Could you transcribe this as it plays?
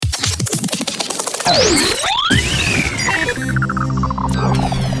You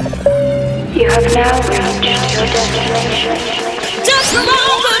have now reached your destination. Just the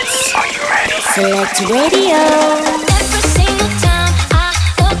moments. Are you ready? Select Radio. Every single time I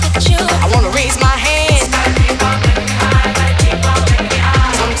look at you, I wanna raise my hand.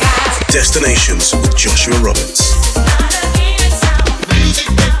 Sometimes. Destinations with Joshua Roberts.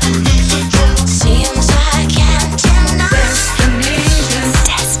 seems I can't deny.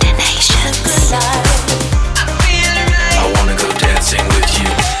 Destinations. I wanna go dancing with you.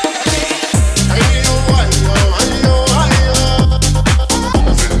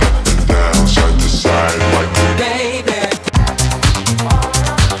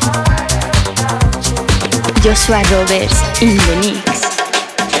 Joshua Roberts in the mix.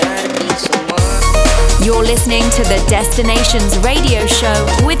 You're listening to the Destinations Radio Show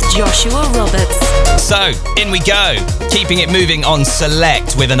with Joshua Roberts. So, in we go, keeping it moving on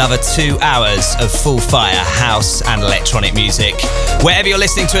Select with another 2 hours of full fire house and electronic music. Wherever you're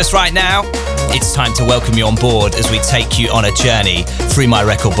listening to us right now, it's time to welcome you on board as we take you on a journey through my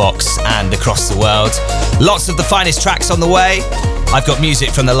record box and across the world. Lots of the finest tracks on the way. I've got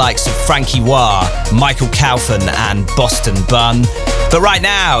music from the likes of Frankie Wah, Michael Kaufman and Boston Bun. But right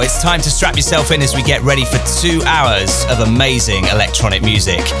now, it's time to strap yourself in as we get ready for 2 hours of amazing electronic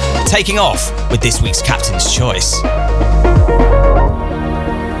music. Taking off with this week's Captain's Choice.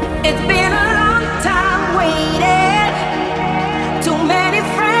 It's been a long time waiting. Too many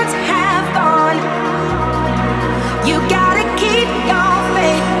friends have gone. You gotta keep your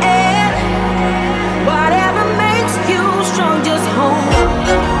faith in. Whatever makes you strong, just hold on.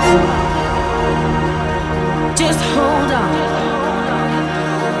 Just hold on.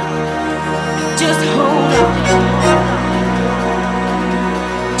 Just hold on.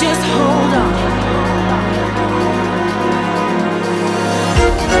 Just hold on.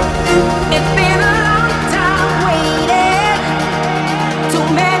 It's been a long time waiting. Too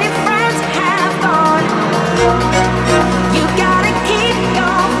many friends have gone. You gotta keep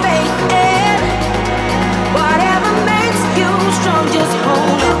your faith in. Whatever makes you strong, just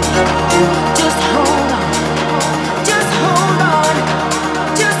hold on. Just hold on. Just hold on.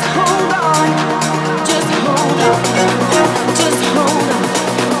 Just hold on. Just hold on. Just hold on.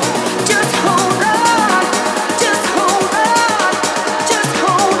 Just hold on. Just hold on. Just hold on. Just hold on. Just hold Just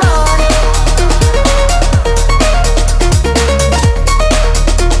hold on.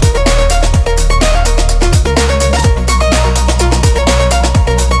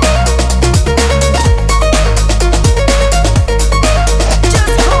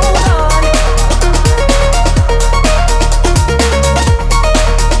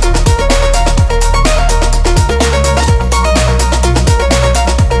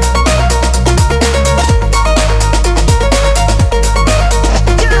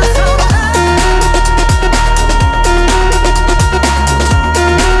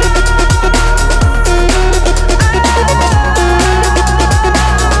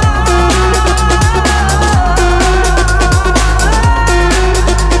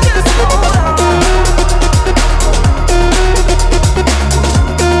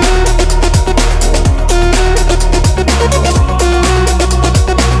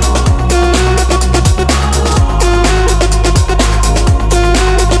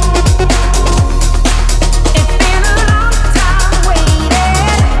 It's been a long time waiting.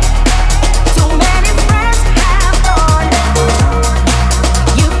 Too many friends have gone.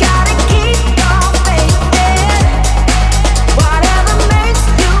 You gotta keep your faith in. Whatever makes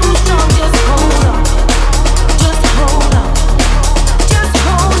you strong, just hold on. Just hold on. Just hold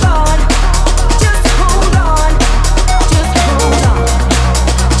on. Just hold on. Just hold on.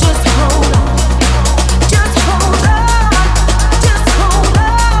 Just hold on. Just hold on. Just hold on. Just hold on.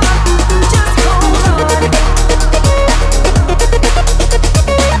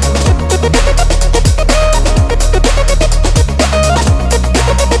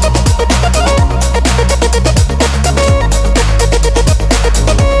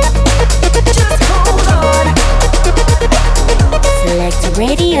 Just hold on. Select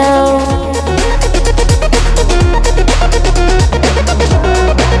Radio.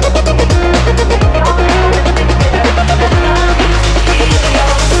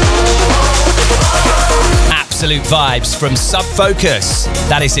 Absolute vibes from Subfocus.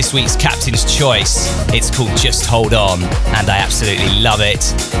 That is this week's Captain's Choice. It's called Just Hold On, and I absolutely love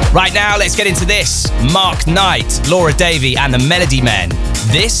it. Right now, let's get into this. Mark Knight, Laura Davey, and the Melody Men.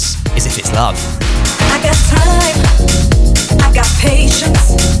 This is If It's Love. I got time, I got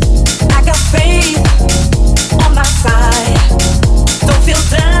patience, I got faith on my side. Don't feel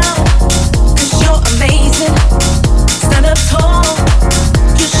down, 'cause you're amazing. Stand up tall,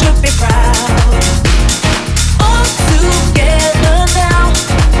 you should be proud.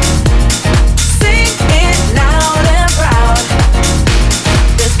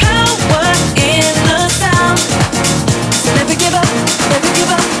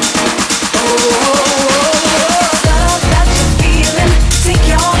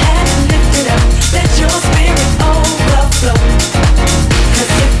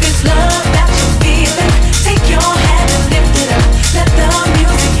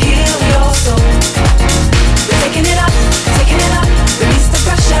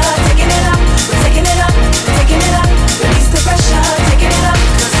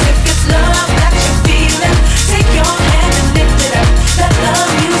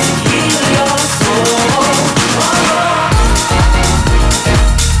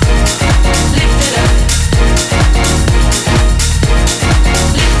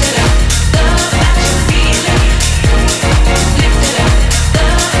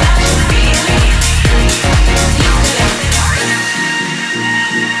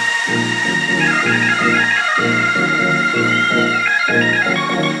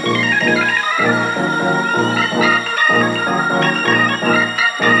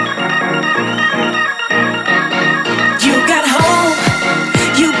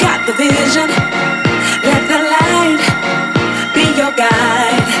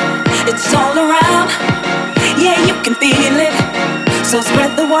 So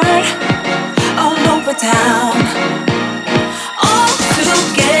spread the word all over town. All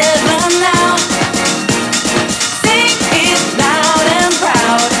together now. Sing it loud and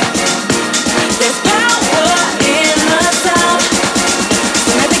proud. There's power in the sound.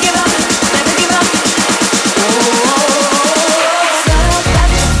 So never give up, never give up. Love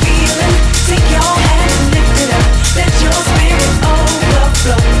that you're feeling, take your hand and lift it up. Let your spirit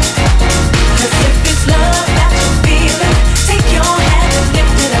overflow. 'Cause if it's love that you're feeling, take your hand and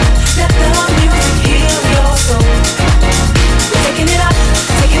lift it up. Let the music heal your soul. We're taking it up,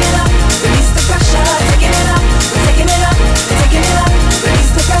 release the pressure, taking it up. We're taking it up,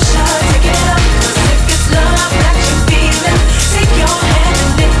 release the pressure, taking it up. 'Cause if it's love that you're feeling, take your hand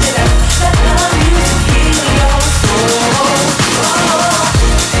and lift it up. Let the music heal your soul.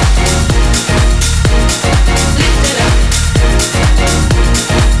 Lift it up. Lift it up.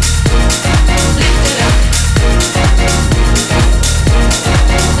 Lift it up.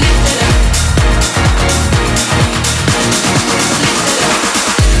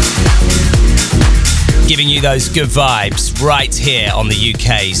 Giving you those good vibes right here on the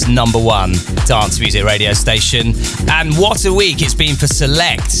UK's #1 dance music radio station. And what a week it's been for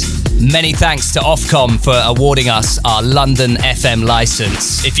Select. Many thanks to Ofcom for awarding us our London FM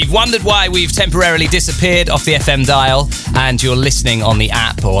licence. If you've wondered why we've temporarily disappeared off the FM dial and you're listening on the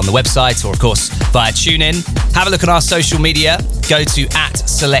app or on the website or of course via TuneIn, have a look at our social media. Go to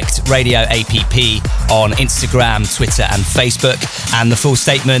 @SelectRadioAPP on Instagram, Twitter and Facebook, and the full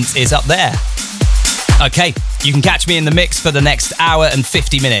statement is up there. Okay, you can catch me in the mix for the next hour and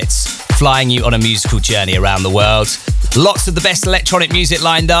 50 minutes, flying you on a musical journey around the world. Lots of the best electronic music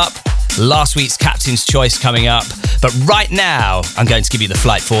lined up. Last week's Captain's Choice coming up. But right now, I'm going to give you the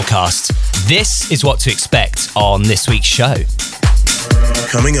flight forecast. This is what to expect on this week's show.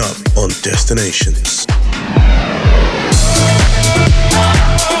 Coming up on Destinations.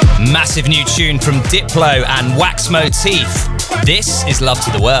 Massive new tune from Diplo and Wax Motif. This is Love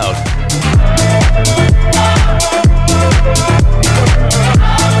to the World.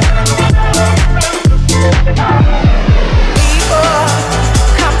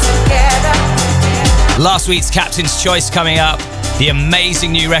 Last week's Captain's Choice coming up. The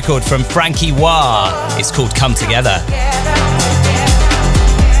amazing new record from Frankie Wah. It's called Come Together.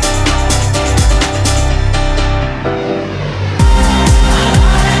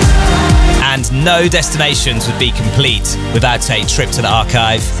 And no Destinations would be complete without a trip to the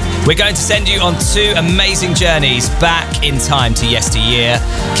archive. We're going to send you on 2 amazing journeys back in time to yesteryear,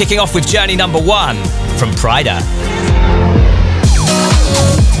 kicking off with journey #1 from Pryda.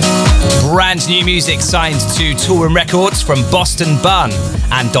 Brand new music signed to Toolroom Records from Boston Bun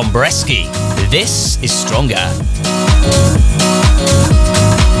and Dombresky. This is Stronger.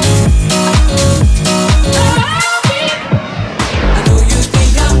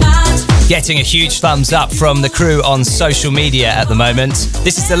 Getting a huge thumbs up from the crew on social media at the moment.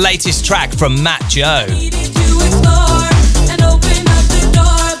 This is the latest track from Matt Joe.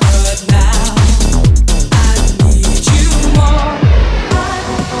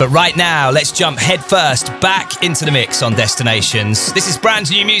 But right now, let's jump headfirst back into the mix on Destinations. This is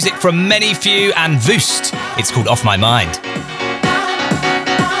brand new music from Many Few and Voost. It's called Off My Mind.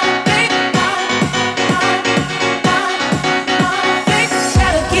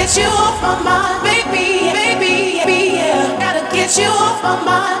 Get you off my mind, baby, baby, baby, yeah. Gotta get you off my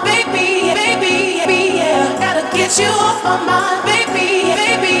mind, baby, baby, baby, yeah. Gotta get you off my mind, baby,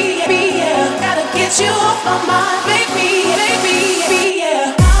 baby, baby, yeah. Gotta get you off my mind, baby, baby, baby,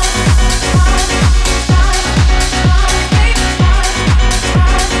 yeah.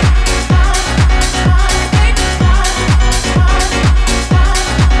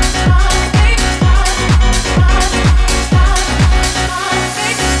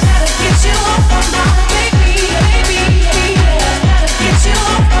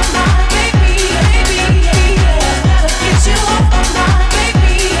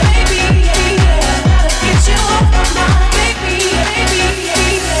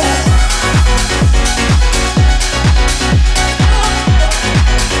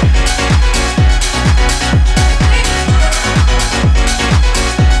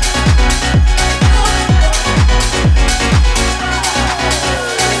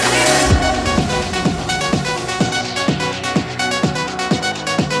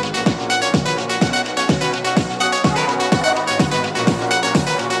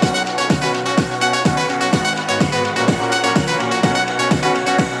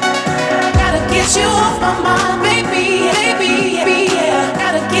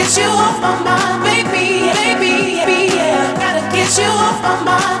 you off my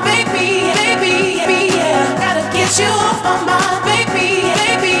mind, baby, baby, baby, yeah. Gotta get you off my mind, baby.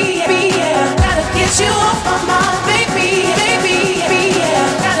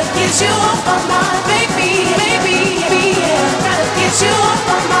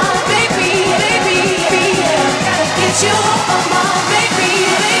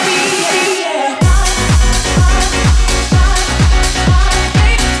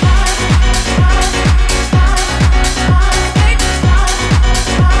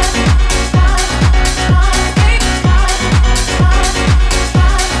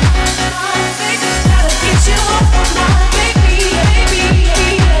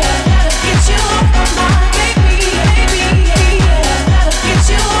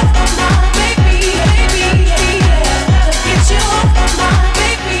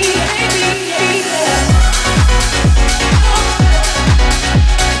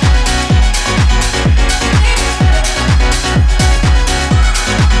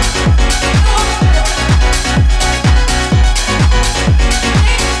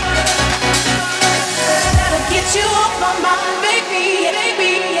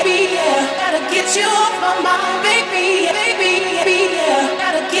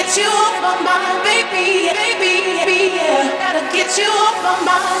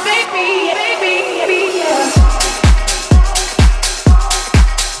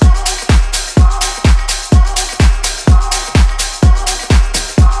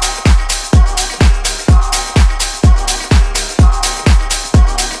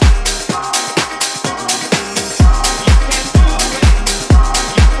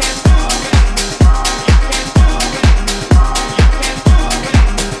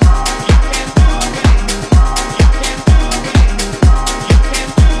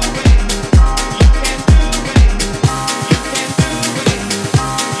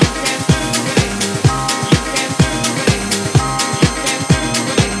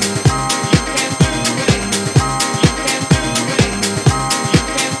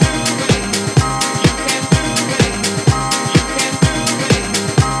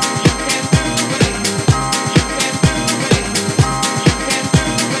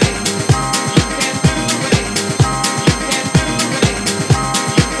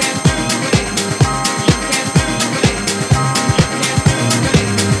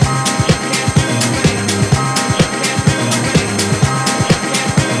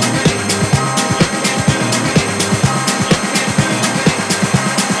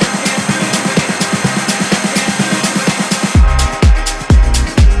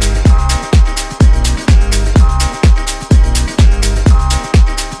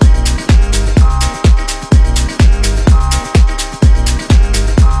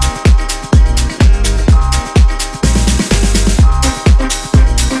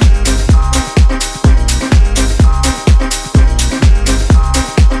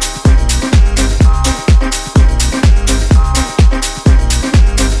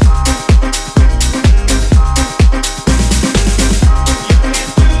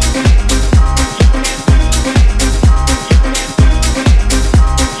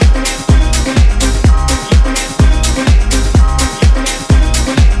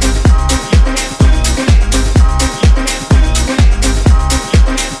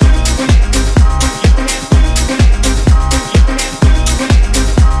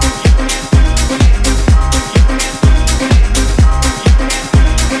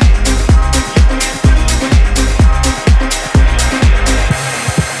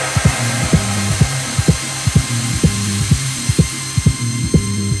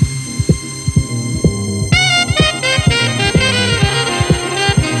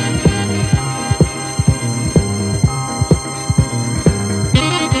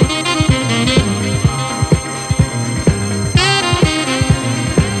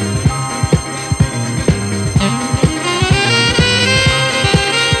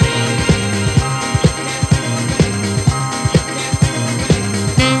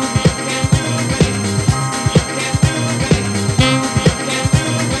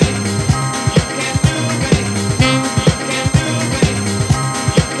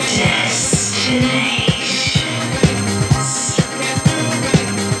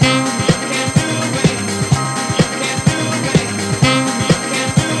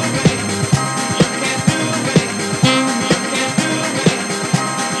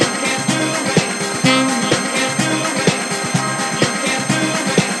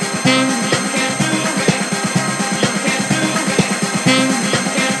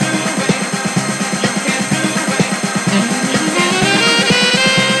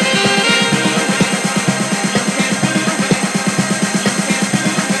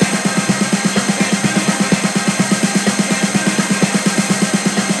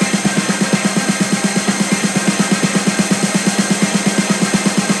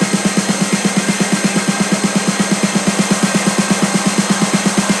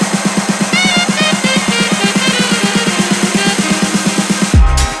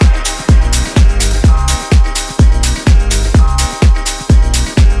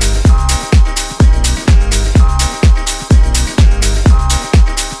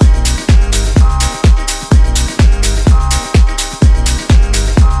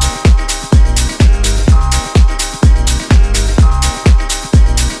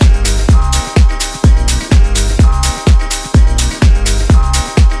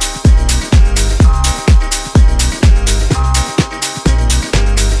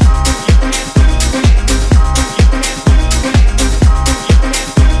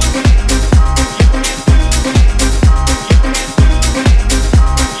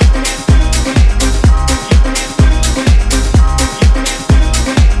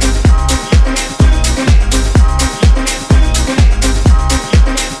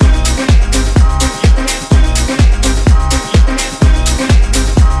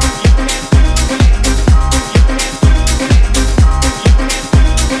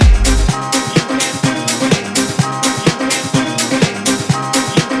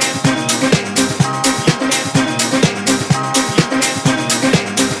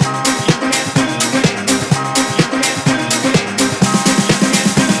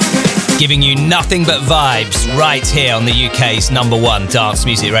 giving you nothing but vibes right here on the UK's #1 dance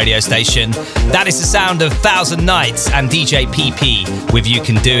music radio station. That is the sound of Thousand Nights and DJ PP with You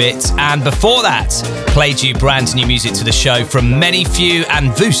Can Do It. And before that, played you brand new music to the show from Many Few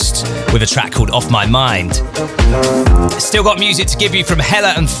and Voost with a track called Off My Mind. Still got music to give you from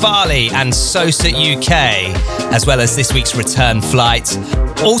Hella and Farley and Sosa UK, as well as this week's Return Flight.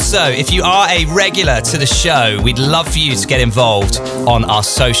 Also, if you are a regular to the show, we'd love for you to get involved on our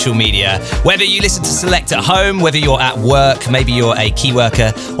social media. Whether you listen to Select at home, whether you're at work, maybe you're a key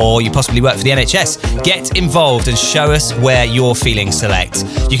worker, or you possibly work for the NHS, get involved and show us where you're feeling Select.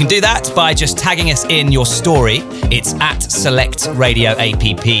 You can do that by just tagging us in your story. It's at Select Radio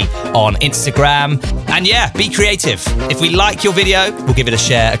APP on Instagram. And yeah, be creative. If we like your video, we'll give it a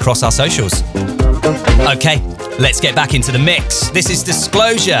share across our socials. Okay, let's get back into the mix. This is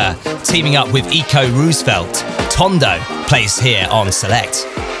Disclosure, teaming up with Eco Roosevelt. Tondo plays here on Select.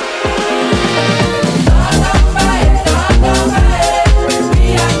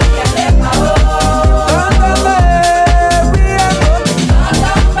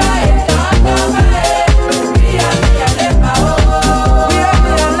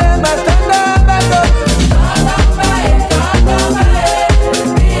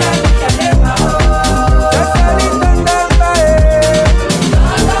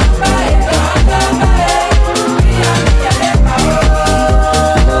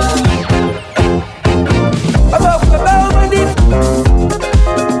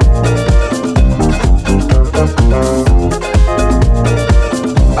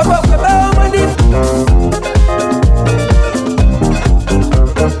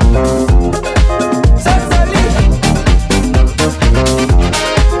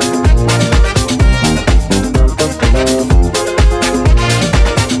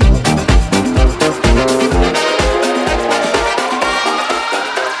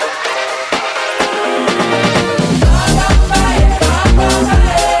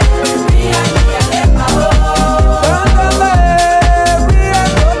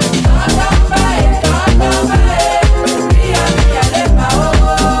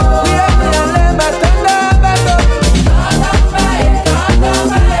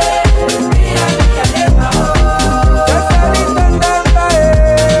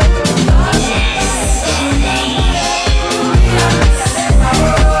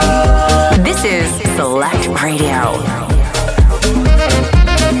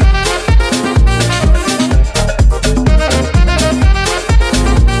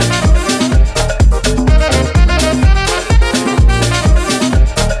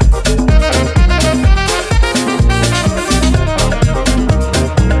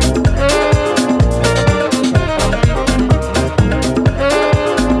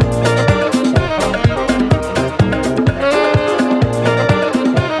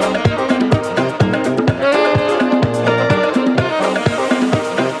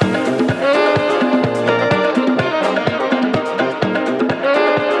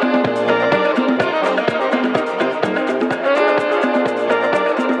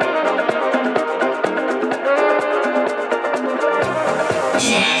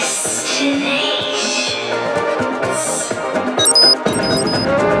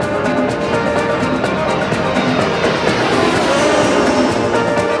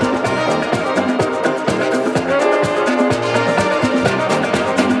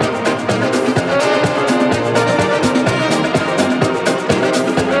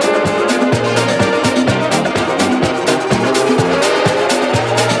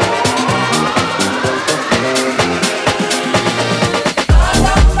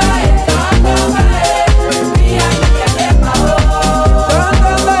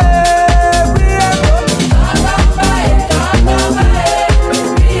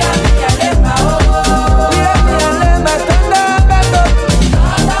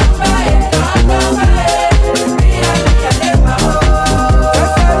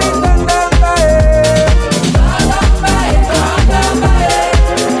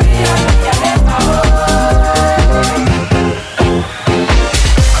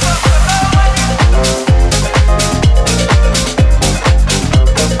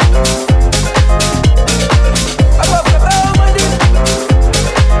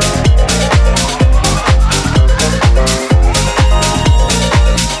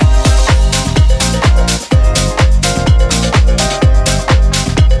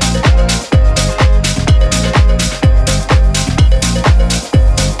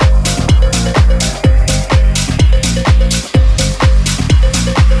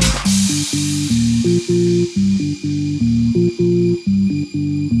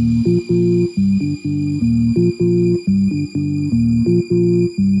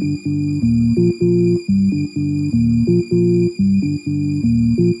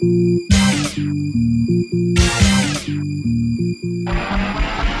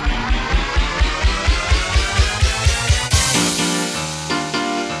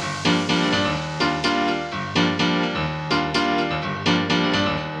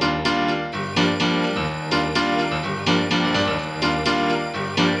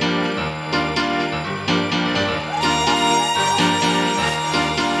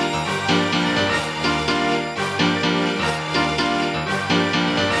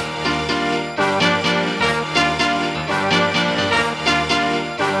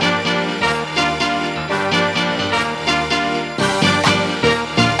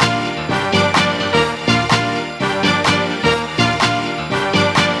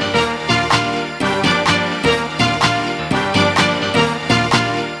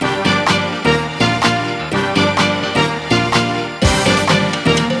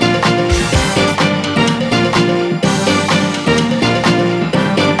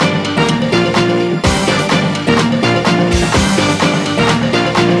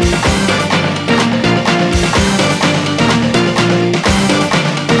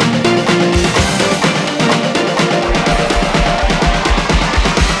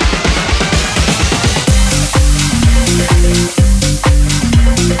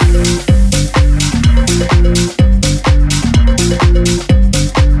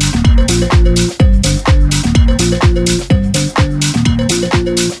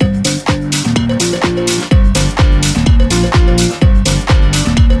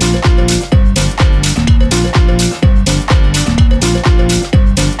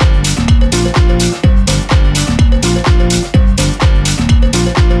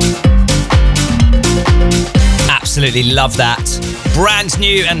 Absolutely love that. Brand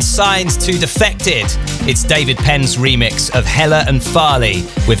new and signed to Defected. It's David Penn's remix of Hella and Farley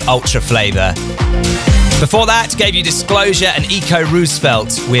with Ultra Flavor. Before that, gave you Disclosure and Eco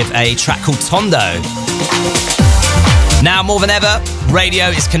Roosevelt with a track called Tondo. Now more than ever, radio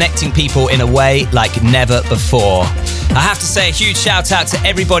is connecting people in a way like never before. I have to say a huge shout out to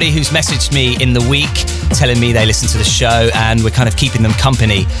everybody who's messaged me in the week telling me they listen to the show, and we're kind of keeping them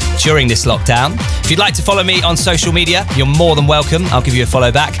company during this lockdown. If you'd like to follow me on social media, you're more than welcome. I'll give you a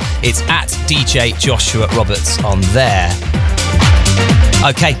follow back. It's at DJ Joshua Roberts on there.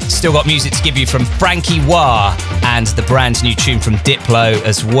 Okay, still got music to give you from Frankie Wah and the brand new tune from Diplo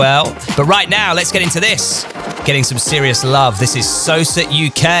as well. But right now, let's get into this. Getting some serious love. This is Sosa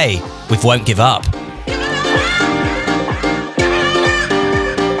UK with Won't Give Up.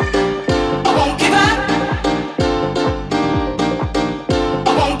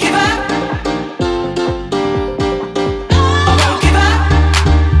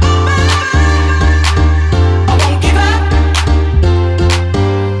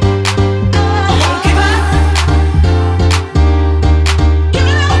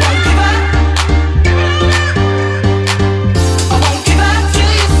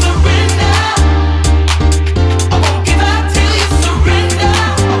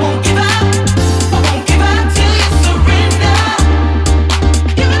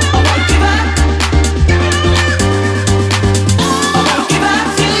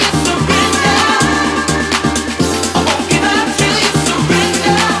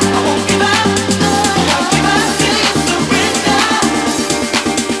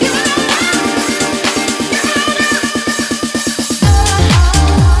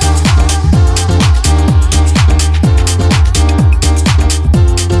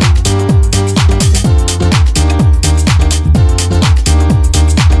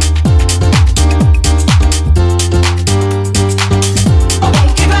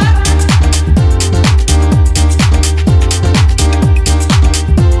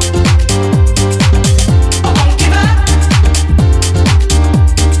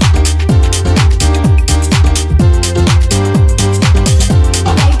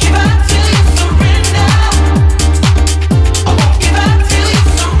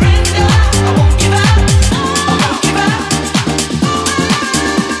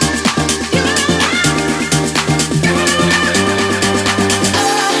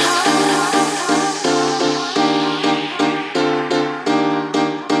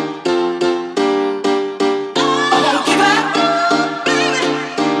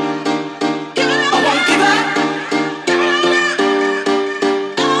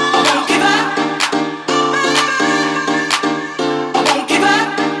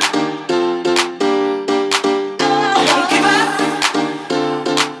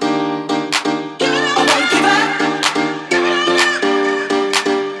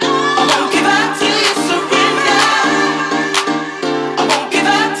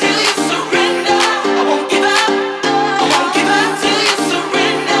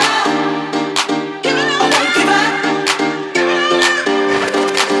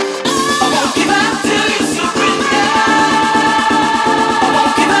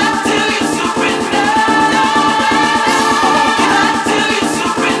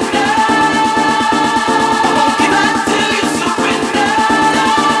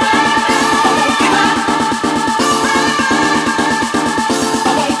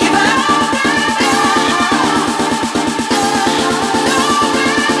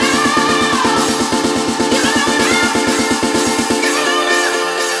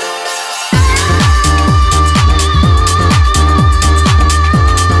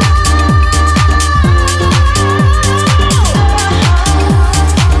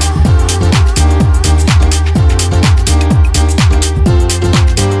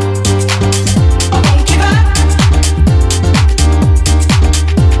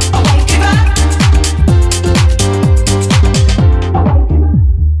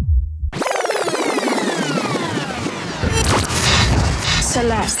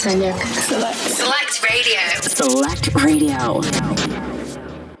 Select Radio. Select Radio.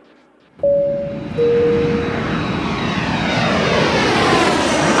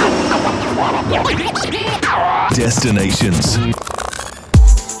 Destinations.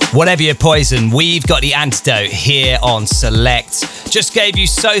 Whatever your poison, we've got the antidote here on Select. Just gave you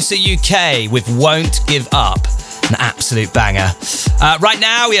Sosa UK with Won't Give Up. An absolute banger. Right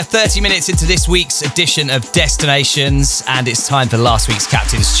now, we are 30 minutes into this week's edition of Destinations, and it's time for last week's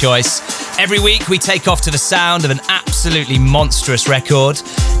Captain's Choice. Every week, we take off to the sound of an absolutely monstrous record.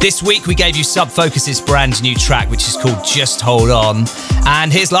 This week, we gave you Sub Focus's brand new track, which is called Just Hold On.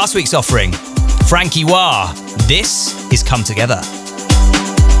 And here's last week's offering. Frankie Wah. This is Come Together.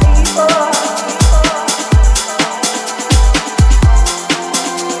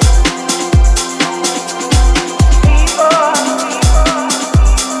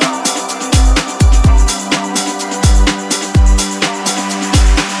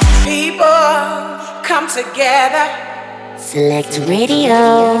 Come together. Select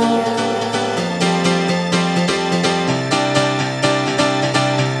Radio.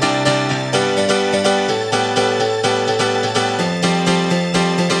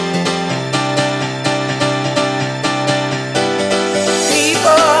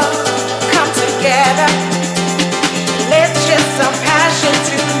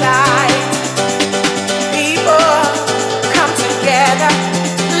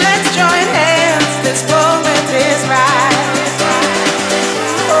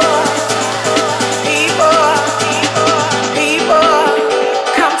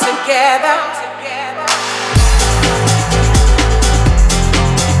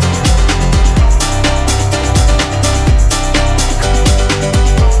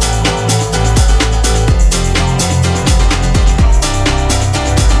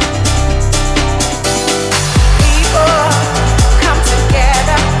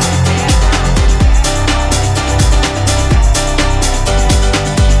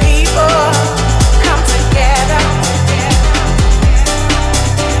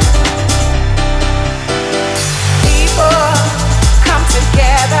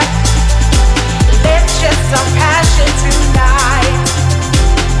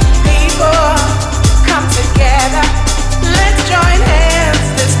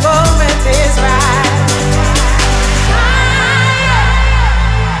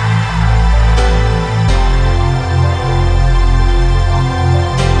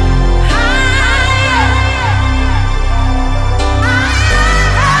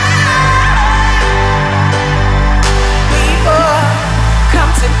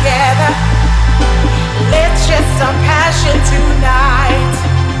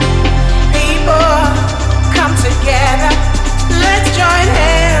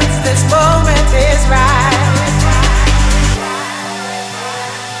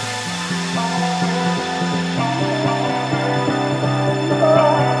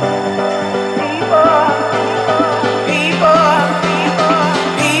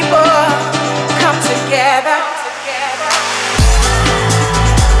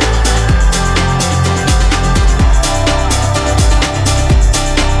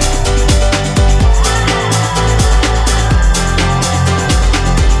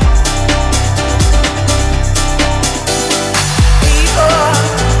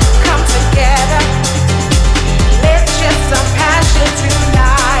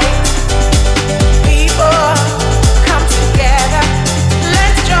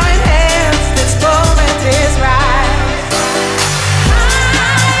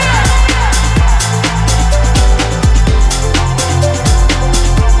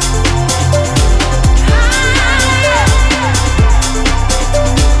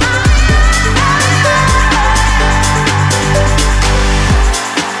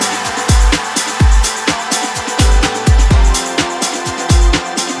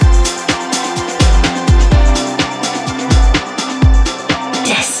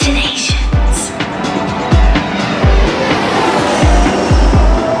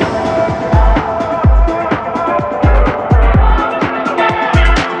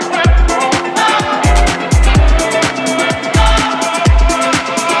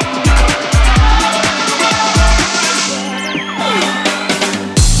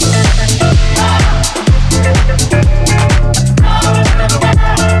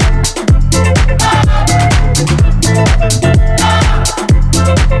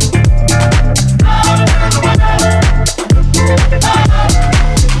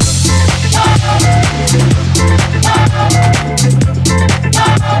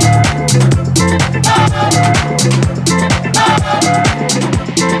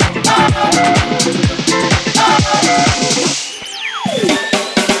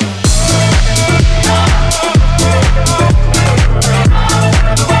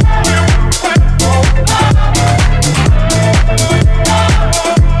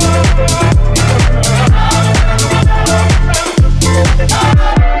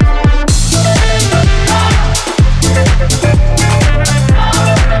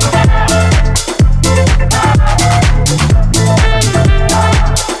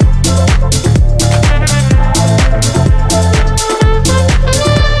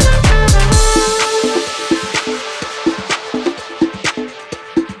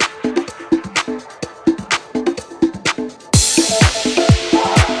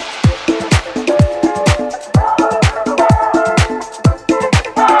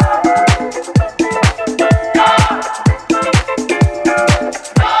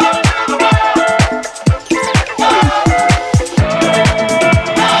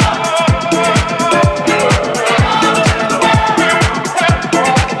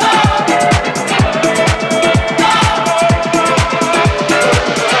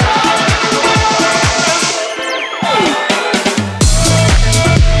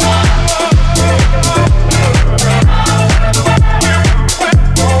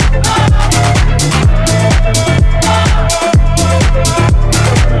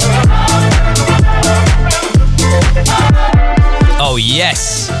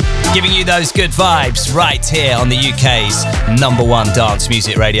 Yes, giving you those good vibes right here on the UK's #1 dance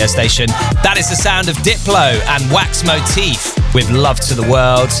music radio station. That is the sound of Diplo and Wax Motif with Love to the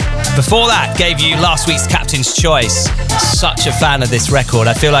World. Before that, gave you last week's Captain's Choice. Such a fan of this record.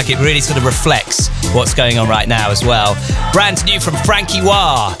 I feel like it really sort of reflects what's going on right now as well. Brand new from Frankie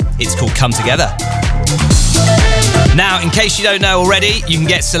Wah. It's called Come Together. Now, in case you don't know already, you can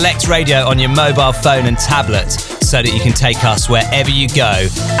get Select Radio on your mobile phone and tablet so that you can take us wherever you go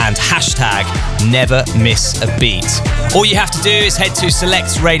and hashtag never miss a beat. All you have to do is head to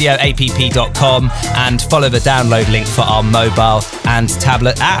selectradioapp.com and follow the download link for our mobile and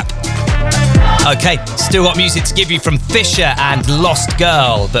tablet app. Okay, still got music to give you from Fisher and Lost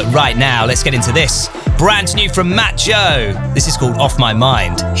Girl, but right now let's get into this. Brand new from Matt Joe. This is called Off My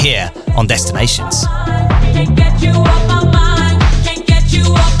Mind, here on Destinations. Can't get you off my mind. Can't get you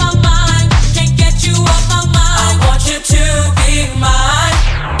off my mind. Can't get you off my mind. I want you to be mine.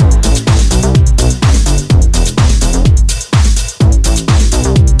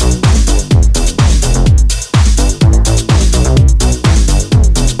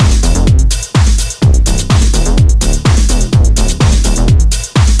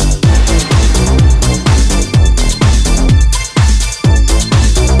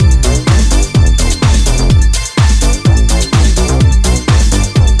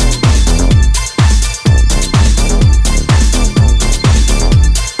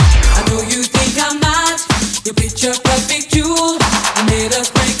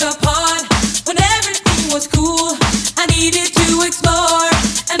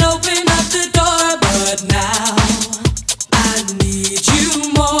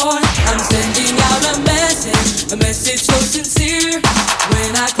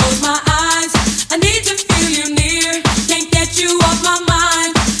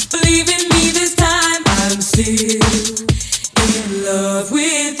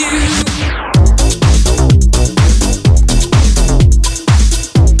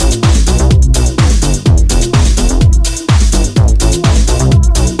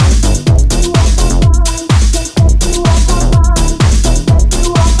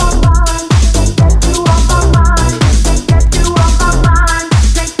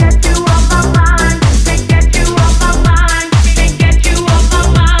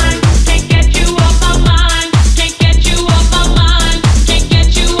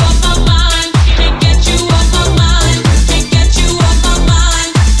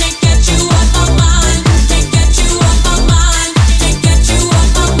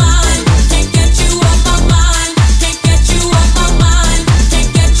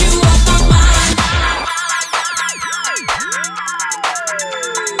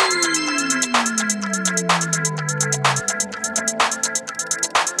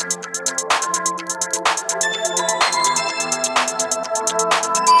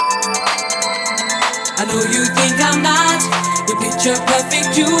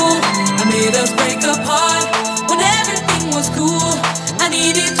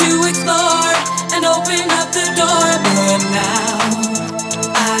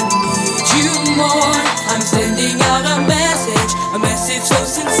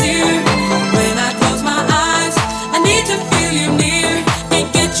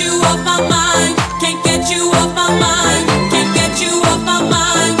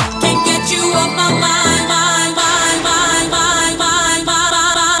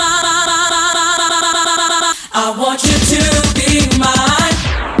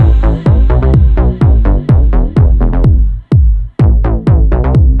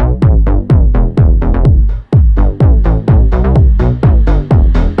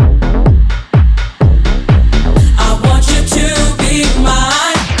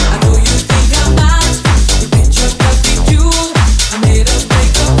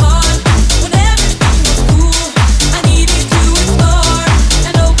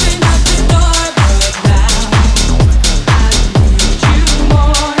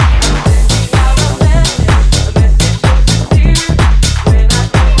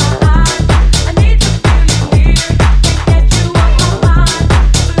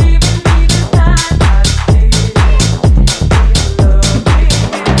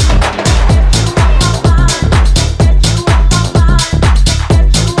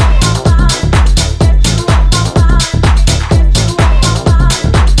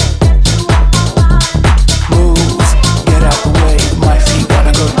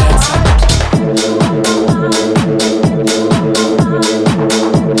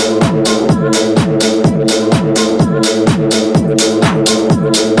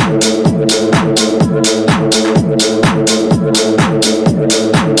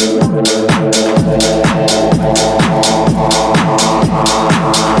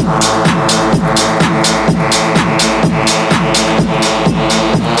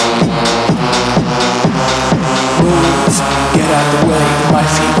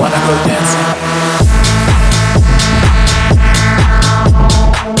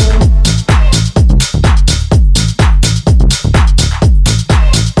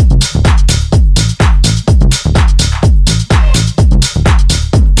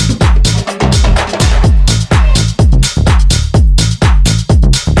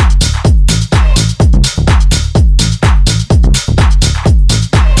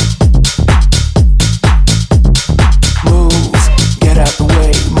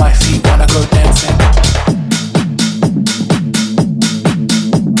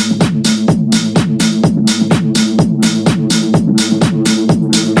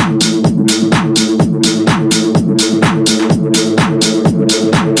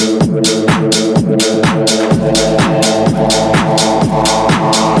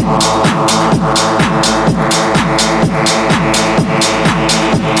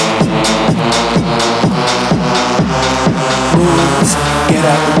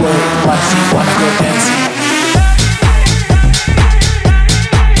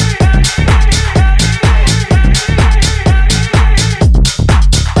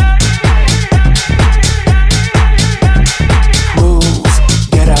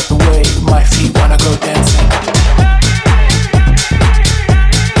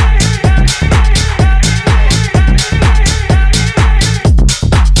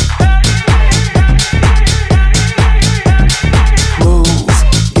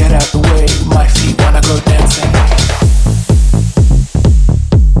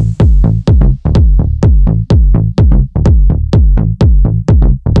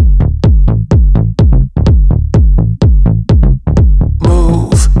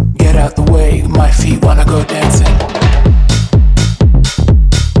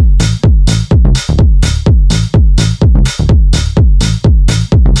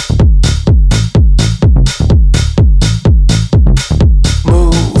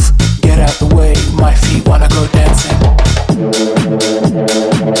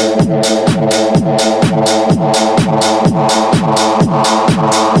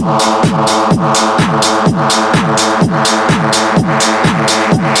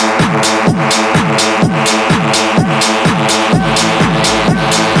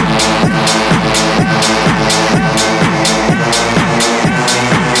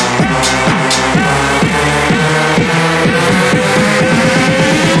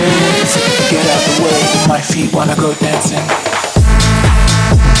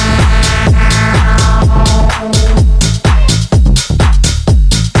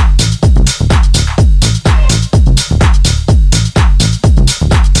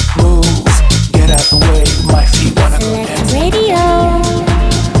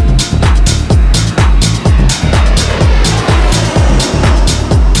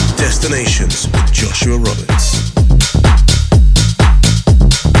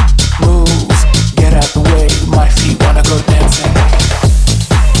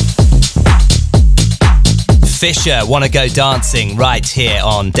 Fisher, Wanna Go Dancing, right here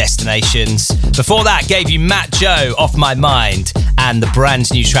on Destinations. Before that, gave you Matt Joe, Off My Mind, and the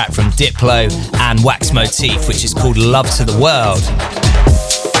brand new track from Diplo and Wax Motif, which is called Love to the World.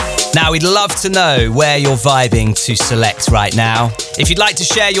 Now, we'd love to know where you're vibing to Select right now. If you'd like to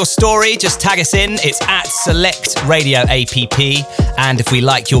share your story, just tag us in. It's at Select Radio APP. And if we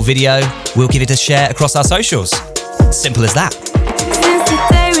like your video, we'll give it a share across our socials. Simple as that. Since the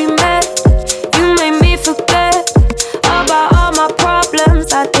day we met, you made me forget about all my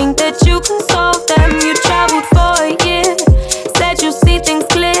problems. I think that you can solve them. You traveled for a year, said you see things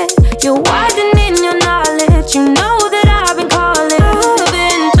clear. You're widening your knowledge. You know that I've been calling. I've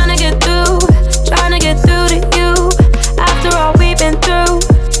been trying to get through to you. After all we've been through,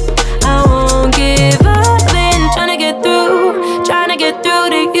 I won't give up. Been trying to get through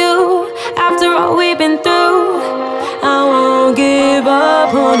to you. After all we've been through, I won't give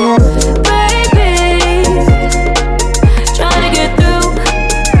up on you, baby. Trying to get through,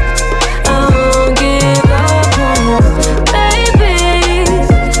 I won't give up on you, baby.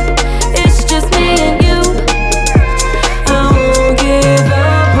 It's just me and you, I won't give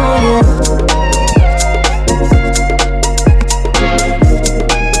up on you.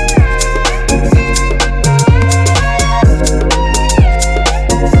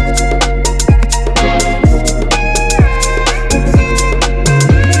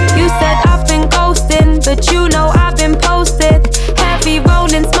 But you know I've been posted. Heavy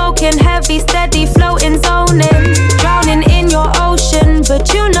rolling, smoking, heavy, steady, floating, zoning. Drowning in your ocean,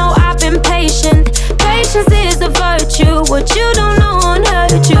 but you know I've been patient. Patience is a virtue, what you don't know won't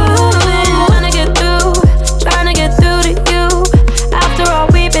hurt you. Been trying to get through to you. After all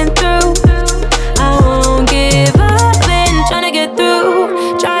we've been through, I won't give up. Been trying to get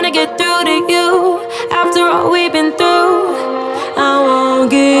through to you. After all we've been through, I won't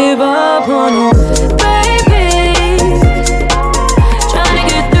give up on you.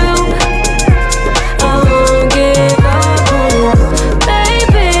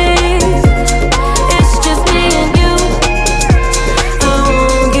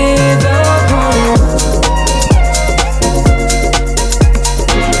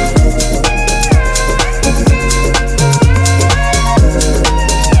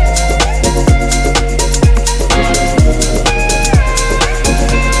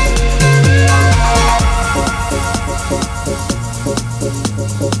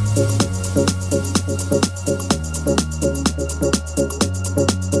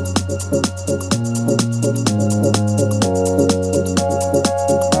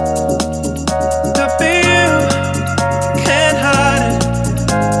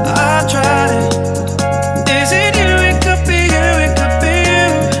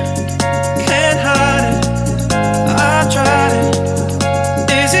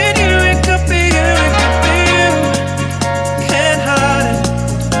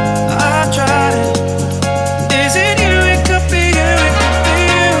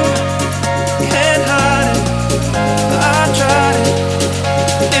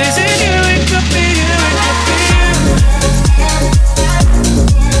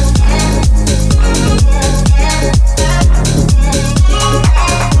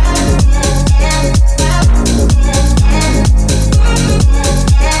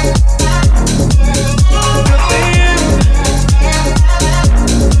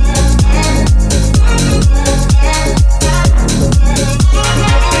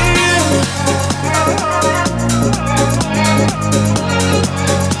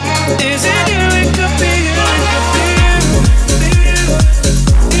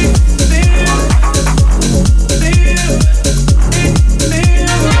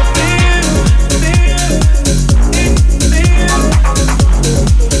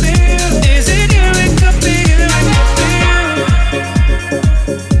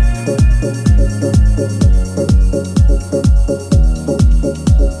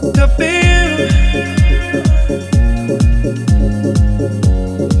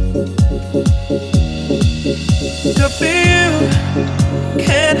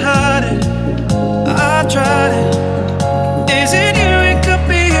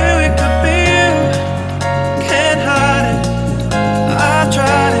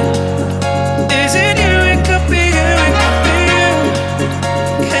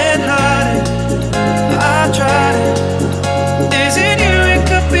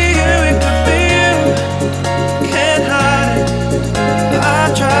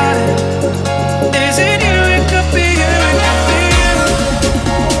 Is it you? It could be you.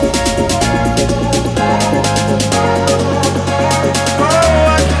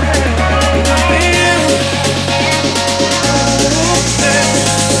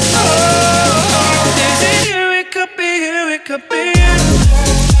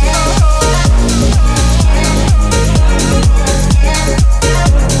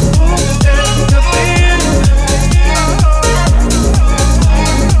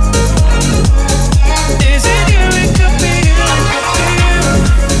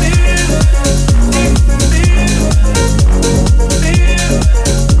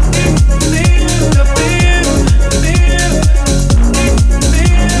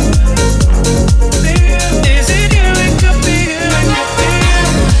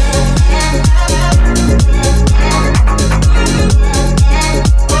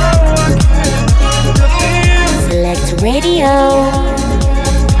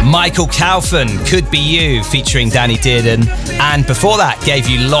 Michael Kaufman, Could Be You, featuring Danny Dearden. And before that, gave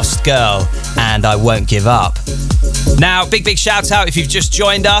you Lost Girl and I Won't Give Up. Now, big shout out if you've just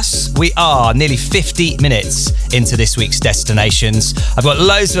joined us. We are nearly 50 minutes into this week's Destinations. I've got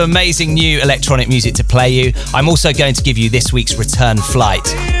loads of amazing new electronic music to play you. I'm also going to give you this week's return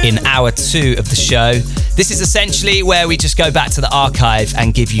flight in hour 2 of the show. This is essentially where we just go back to the archive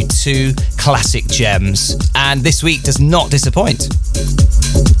and give you 2 classic gems. And this week does not disappoint.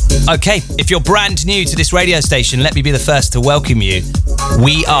 Okay, if you're brand new to this radio station, let me be the first to welcome you.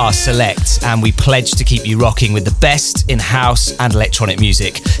 We are Select, and we pledge to keep you rocking with the best in house and electronic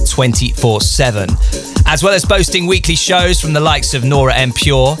music 24/7. As well as boasting weekly shows from the likes of Nora En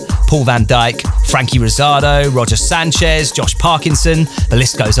Pure, Paul van Dyk, Frankie Rosado, Roger Sanchez, Josh Parkinson, the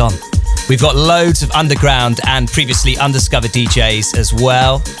list goes on. We've got loads of underground and previously undiscovered DJs as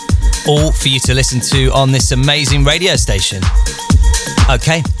well, all for you to listen to on this amazing radio station.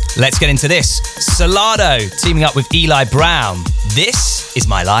 Okay, let's get into this. Solardo teaming up with Eli Brown. This is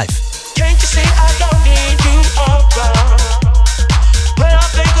My Life. Can't you see I don't need you around? When I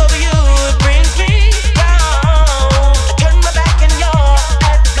think of you, it brings me down. I turn my back and you're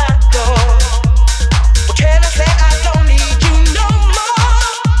at my door. What can I say? I don't need you no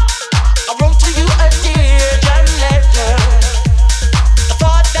more. I wrote to you a dear John letter. I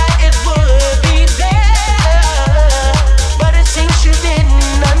thought that it would be there, but it seems you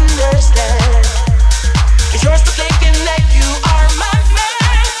didn't understand. It's yours for thinking that you are my man.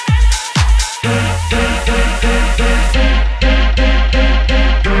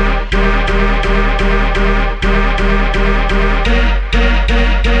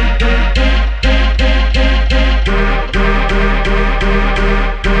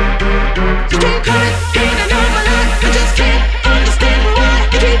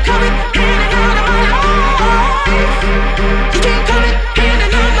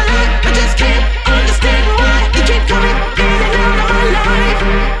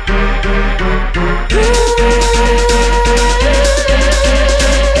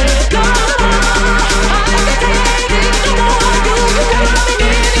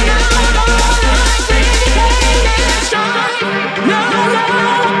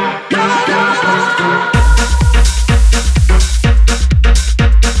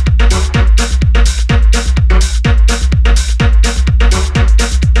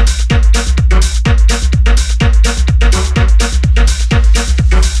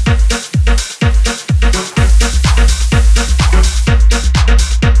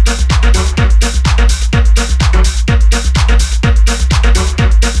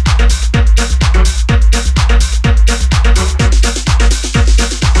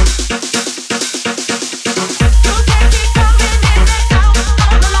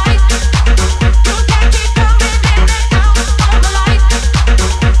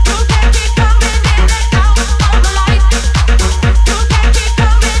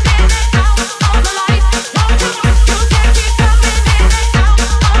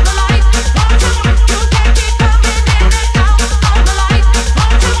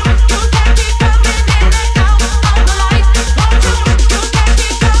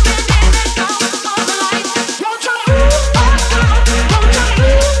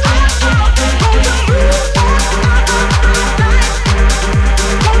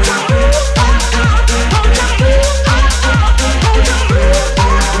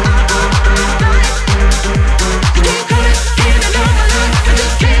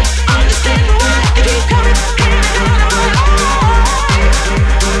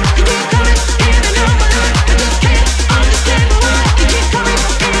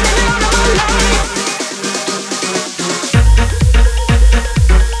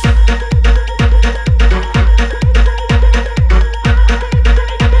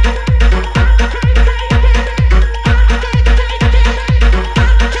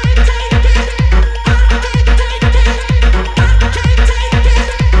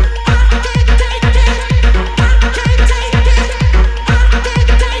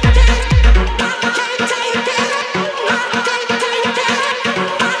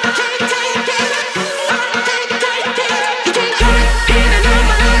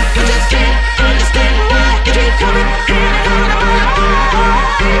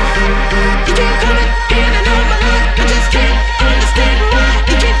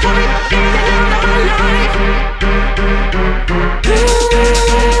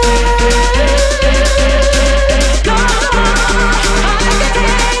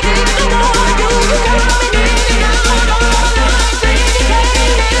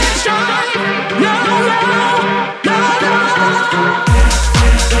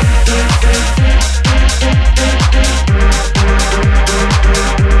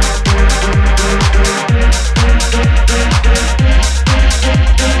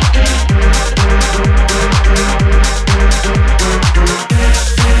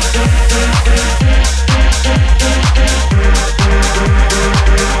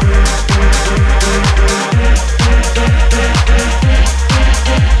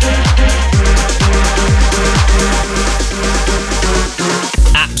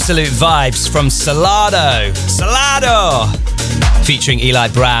 absolute vibes from Salado. Featuring Eli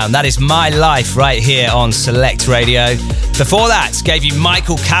Brown. That is My Life right here on Select Radio. Before that, gave you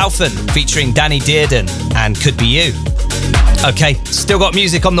Michael Kaufman featuring Danny Dearden and Could Be You. Okay, still got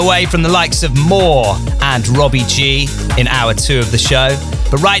music on the way from the likes of Moore and Robbie G in hour 2 of the show.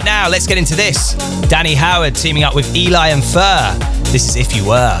 But right now, let's get into this. Danny Howard teaming up with Eli and Fur. This is If You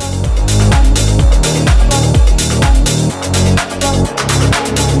Were.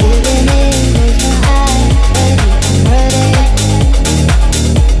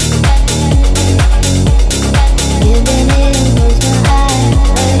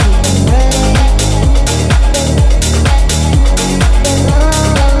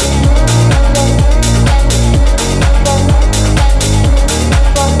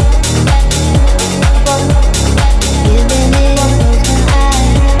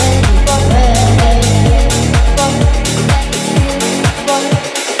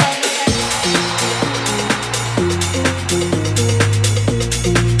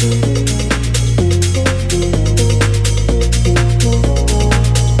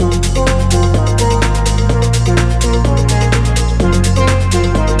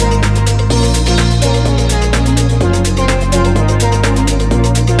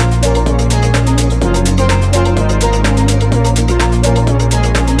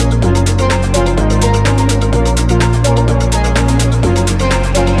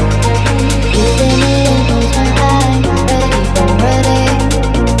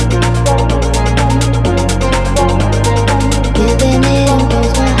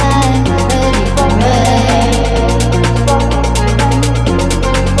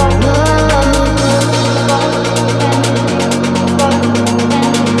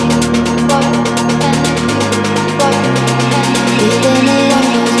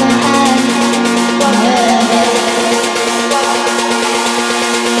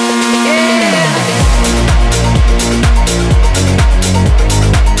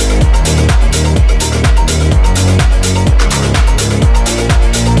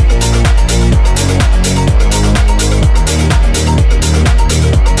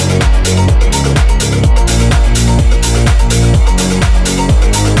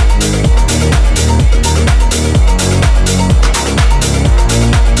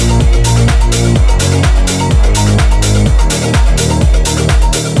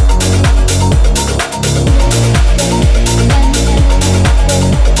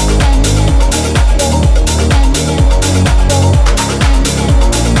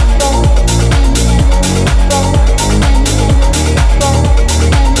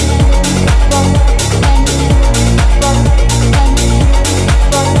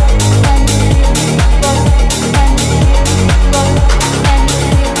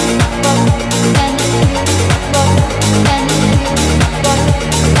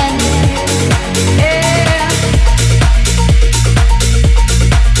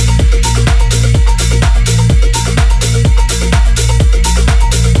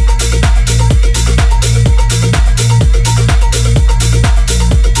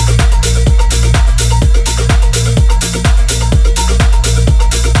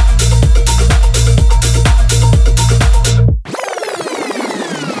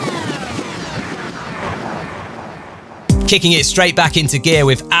 Kicking it straight back into gear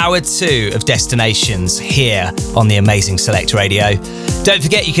with hour 2 of Destinations here on the amazing Select Radio. Don't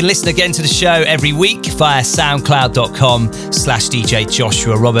forget you can listen again to the show every week via soundcloud.com/DJ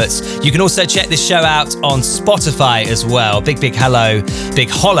Joshua Roberts. You can also check this show out on Spotify as well. Big hello, big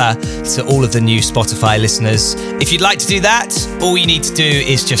holla to all of the new Spotify listeners. If you'd like to do that, all you need to do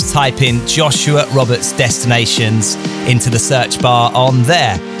is just type in Joshua Roberts Destinations into the search bar on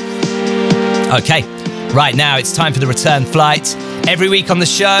there. Okay. Right now, it's time for the return flight. Every week on the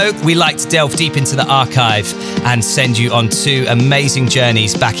show, we like to delve deep into the archive and send you on 2 amazing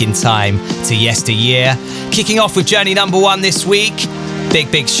journeys back in time to yesteryear. Kicking off with journey number 1 this week.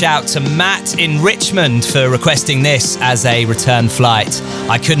 Big shout to Matt in Richmond for requesting this as a return flight.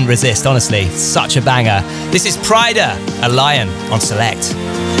 I couldn't resist, honestly. Such a banger. This is Pryda, A Lion on Select.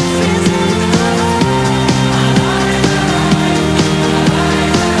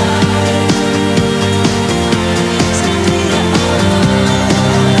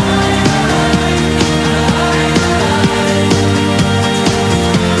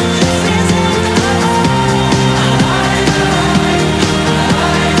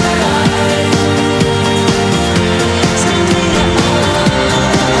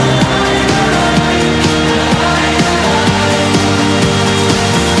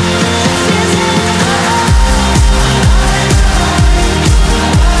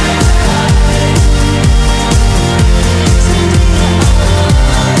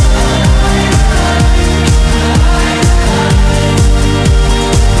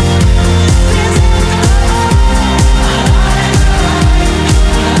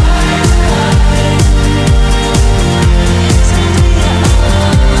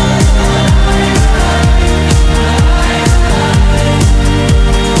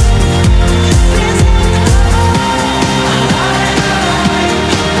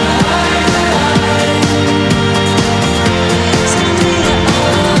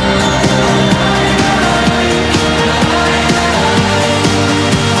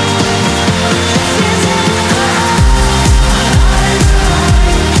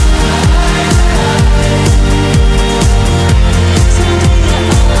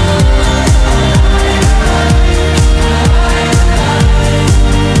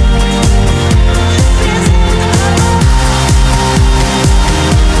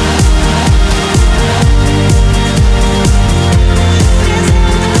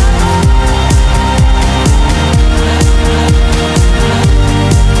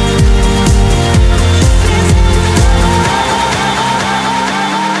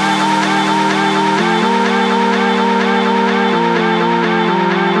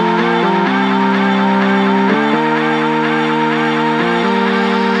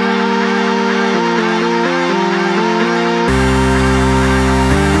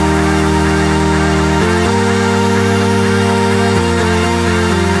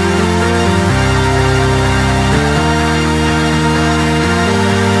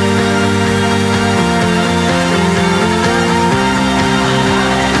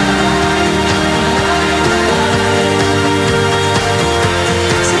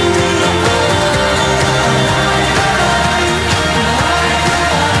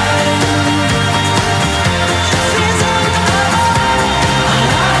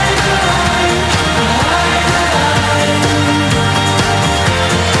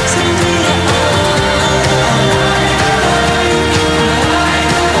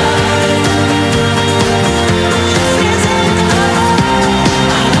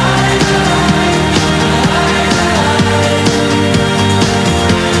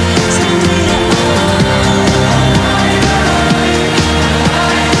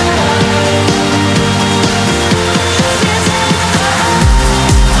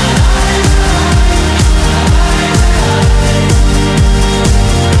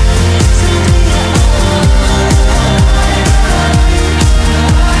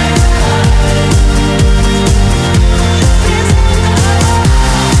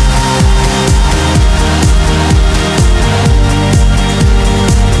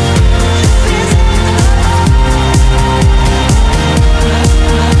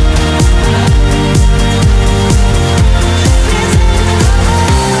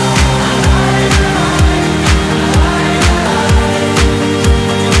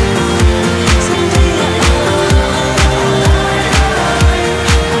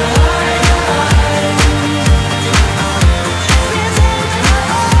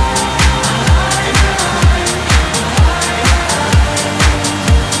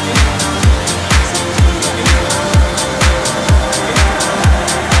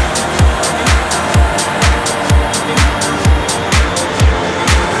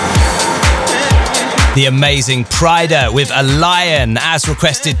 The amazing Pryda with A Lion, as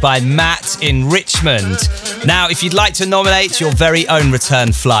requested by Matt in Richmond. Now, if you'd like to nominate your very own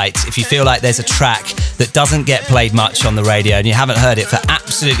return flight, if you feel like there's a track that doesn't get played much on the radio and you haven't heard it for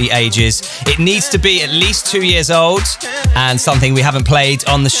absolutely ages, it needs to be at least 2 years old and something we haven't played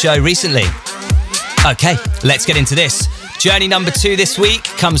on the show recently. Okay, let's get into this. Journey number 2 this week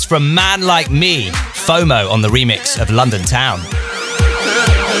comes from Man Like Me, FOMO on the remix of London Town.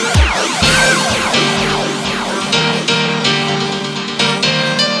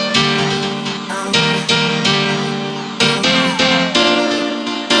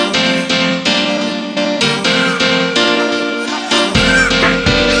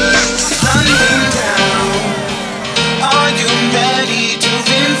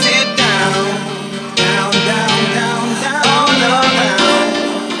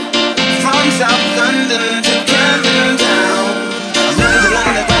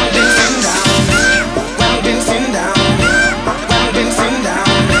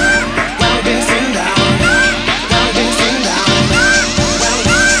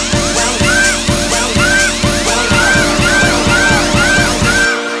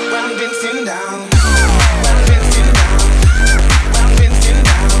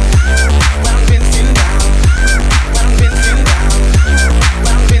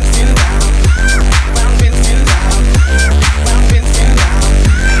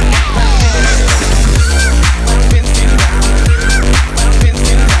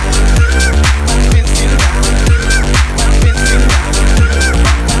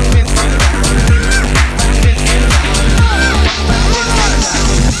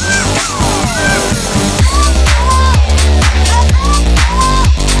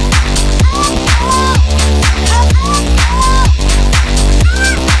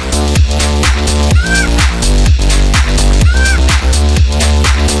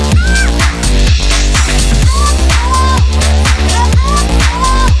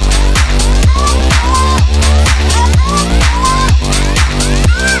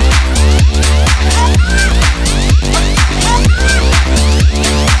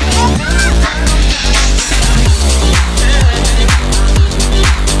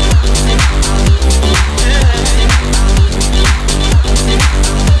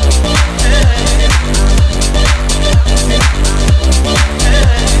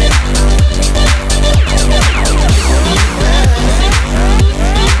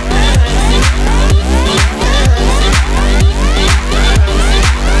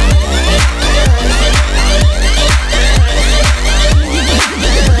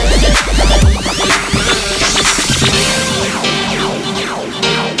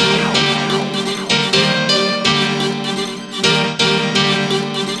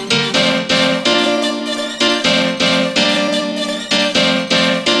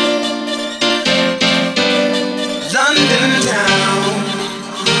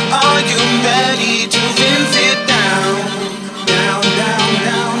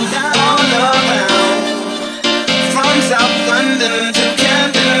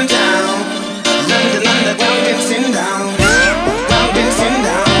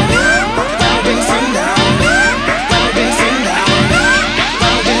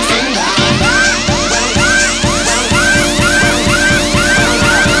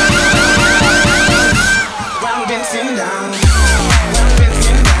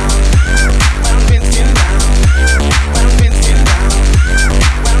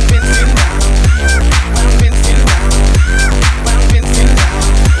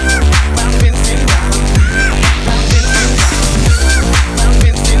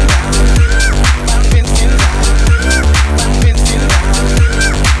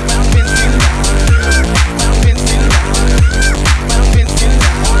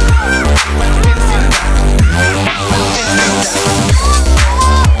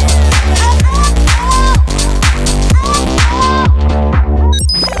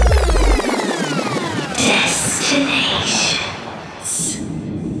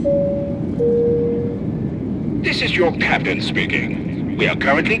 Speaking. We are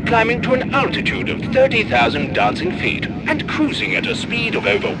currently climbing to an altitude of 30,000 dancing feet and cruising at a speed of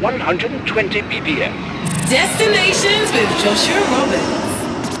over 120 BPM. Destinations with Joshua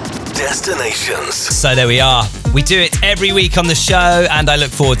Roberts. Destinations. So there we are. We do it every week on the show and I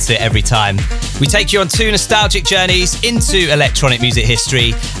look forward to it every time. We take you on 2 nostalgic journeys into electronic music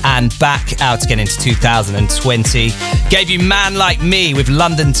history and back out again into 2020. Gave you Man Like Me with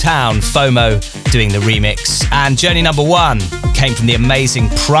London Town, FOMO doing the remix. And journey number 1 came from the amazing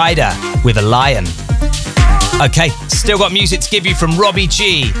Pryda with A Lion. Okay, still got music to give you from Robbie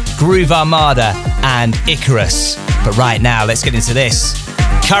G, Groove Armada and Icarus. But right now, let's get into this.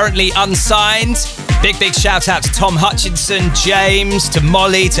 Currently unsigned, Big shout out to Tom Hutchinson, James, to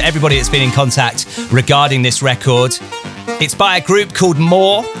Molly, to everybody that's been in contact regarding this record. It's by a group called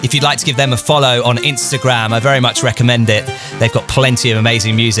More. If you'd like to give them a follow on Instagram, I very much recommend it. They've got plenty of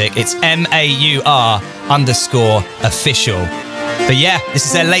amazing music. It's MAUR_official. But yeah, this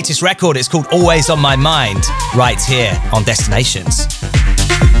is their latest record. It's called Always On My Mind, right here on Destinations.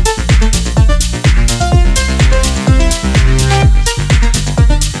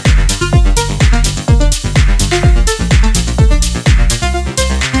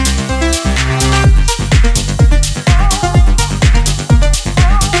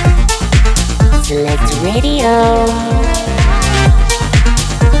 Select Radio.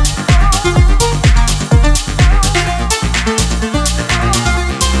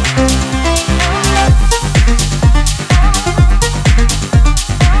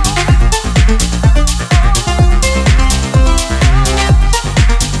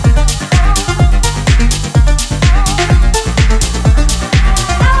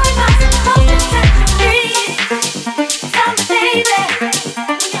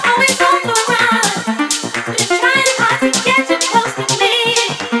 Trying hard to get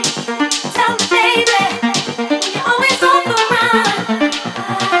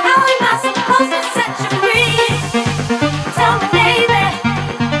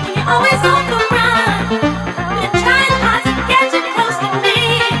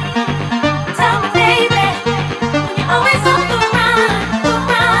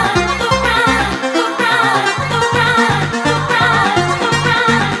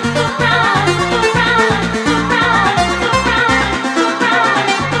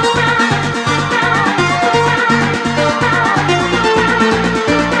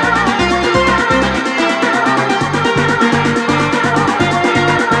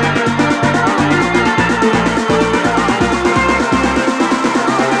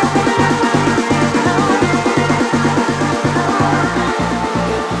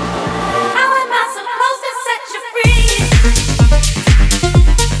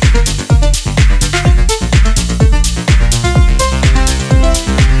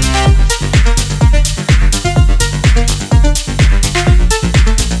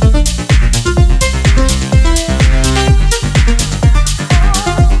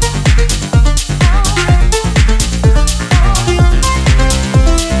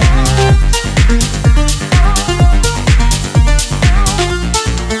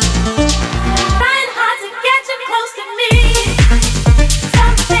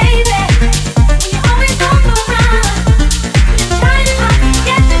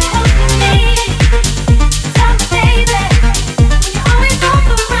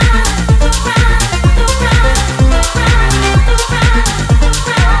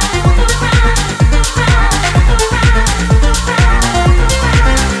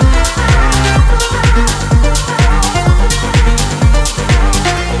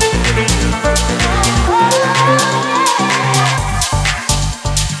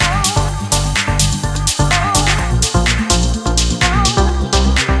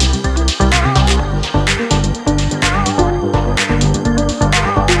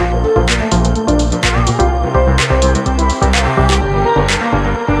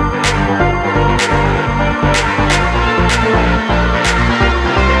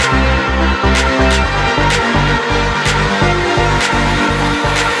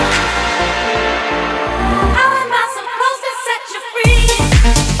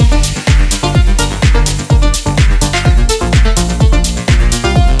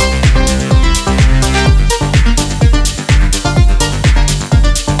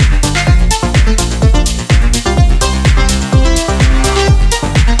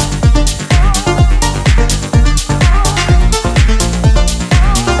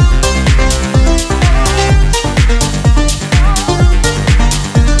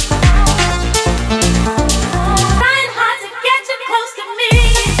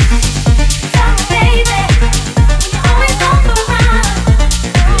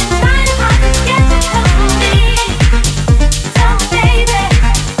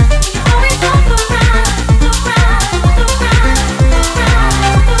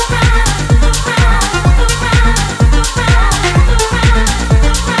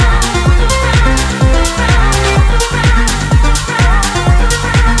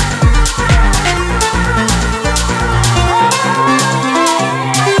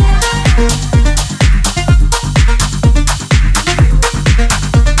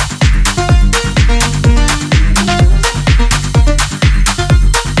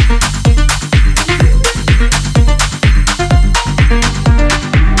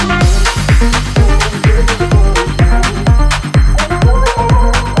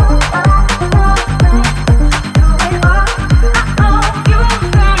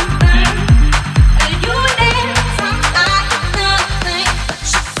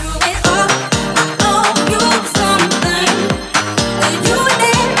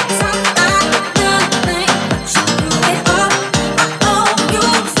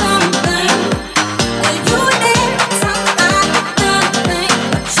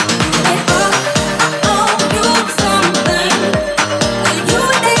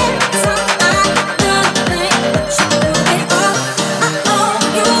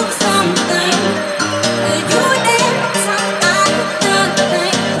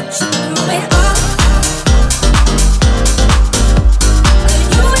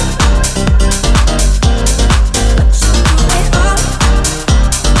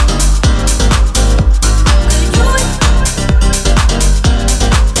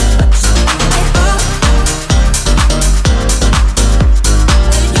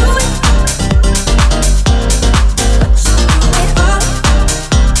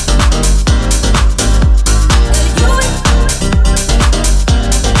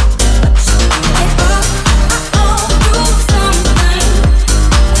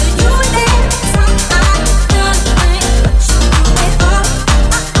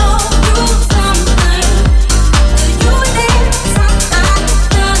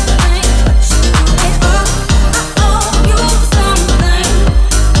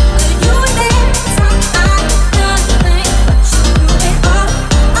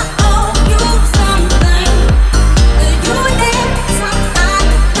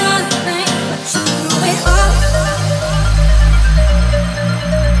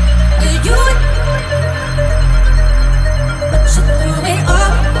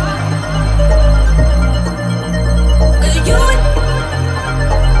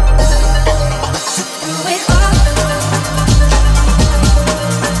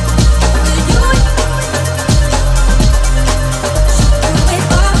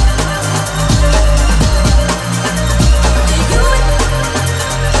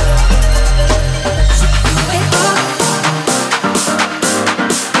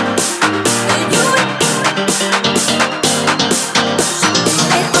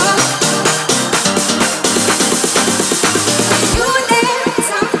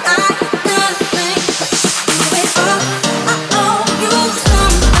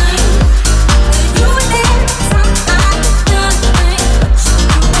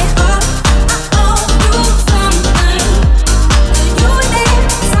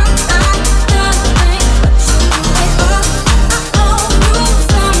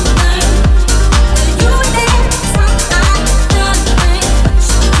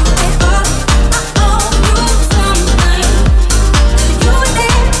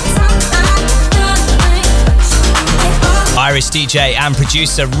Irish DJ and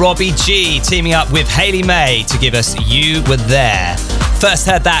producer Robbie G teaming up with Hayley May to give us You Were There. First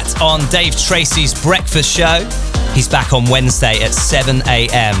heard that on Dave Tracy's Breakfast Show. He's back on Wednesday at 7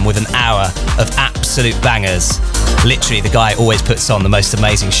 a.m. with an hour of absolute bangers. Literally, the guy always puts on the most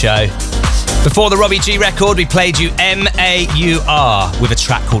amazing show. Before the Robbie G record, we played you MAUR with a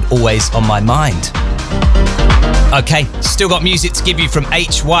track called Always On My Mind. Okay, still got music to give you from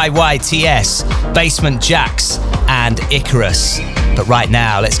HYYTS, Basement Jaxx and Icarus. But right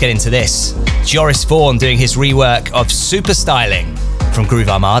now, let's get into this. Joris Voorn doing his rework of Super Styling from Groove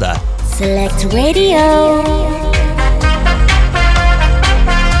Armada. Select Radio.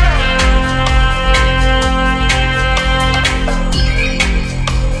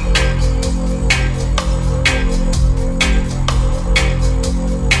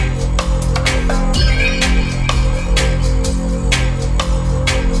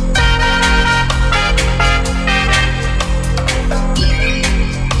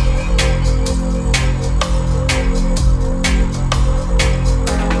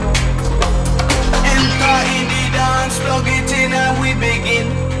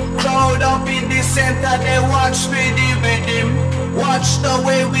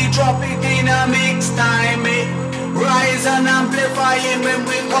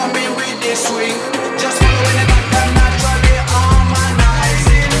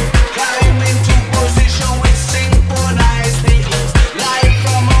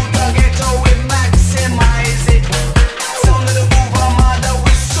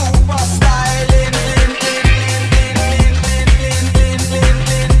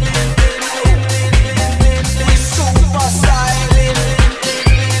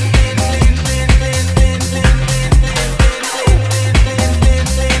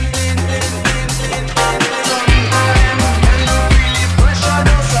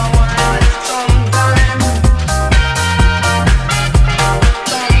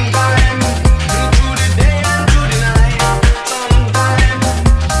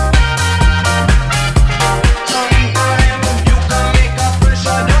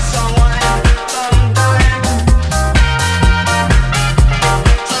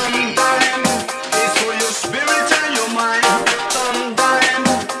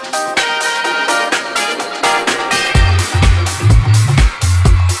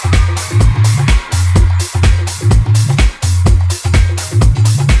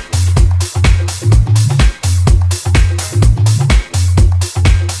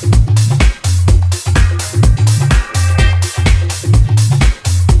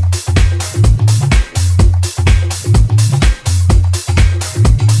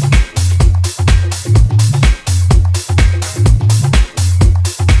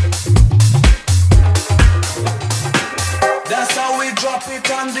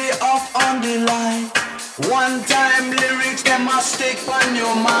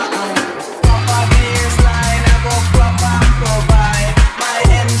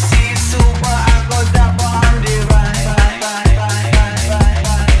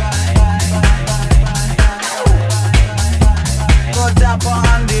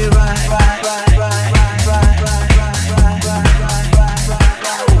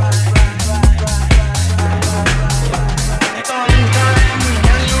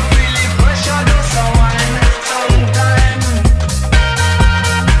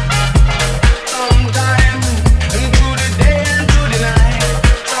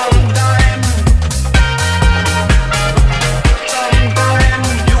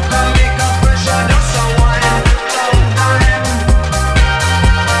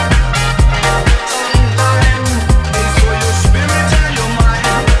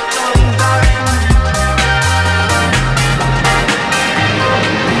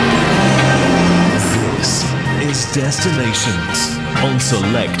 Destinations on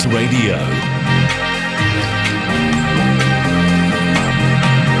Select Radio.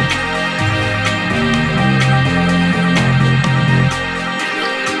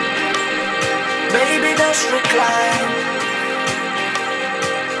 Baby, just recline.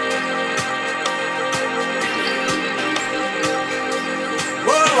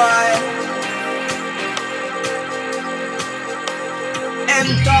 Worldwide.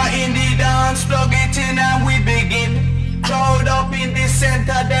 Enter in the dance, plug it in and we begin. Crowd up in the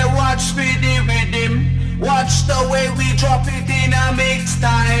center, they watch me the rhythm. Watch the way we drop it in a mix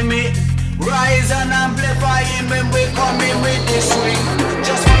time it. Rise and amplify it when we come in with the swing.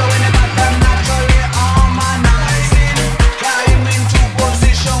 Just following the pattern naturally harmonizing. Climb into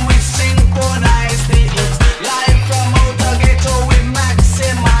position, we synchronize the hits. Live from outer ghetto, we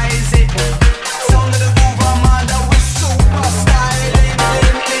maximize it. Sound of the groove Armada, we super styling.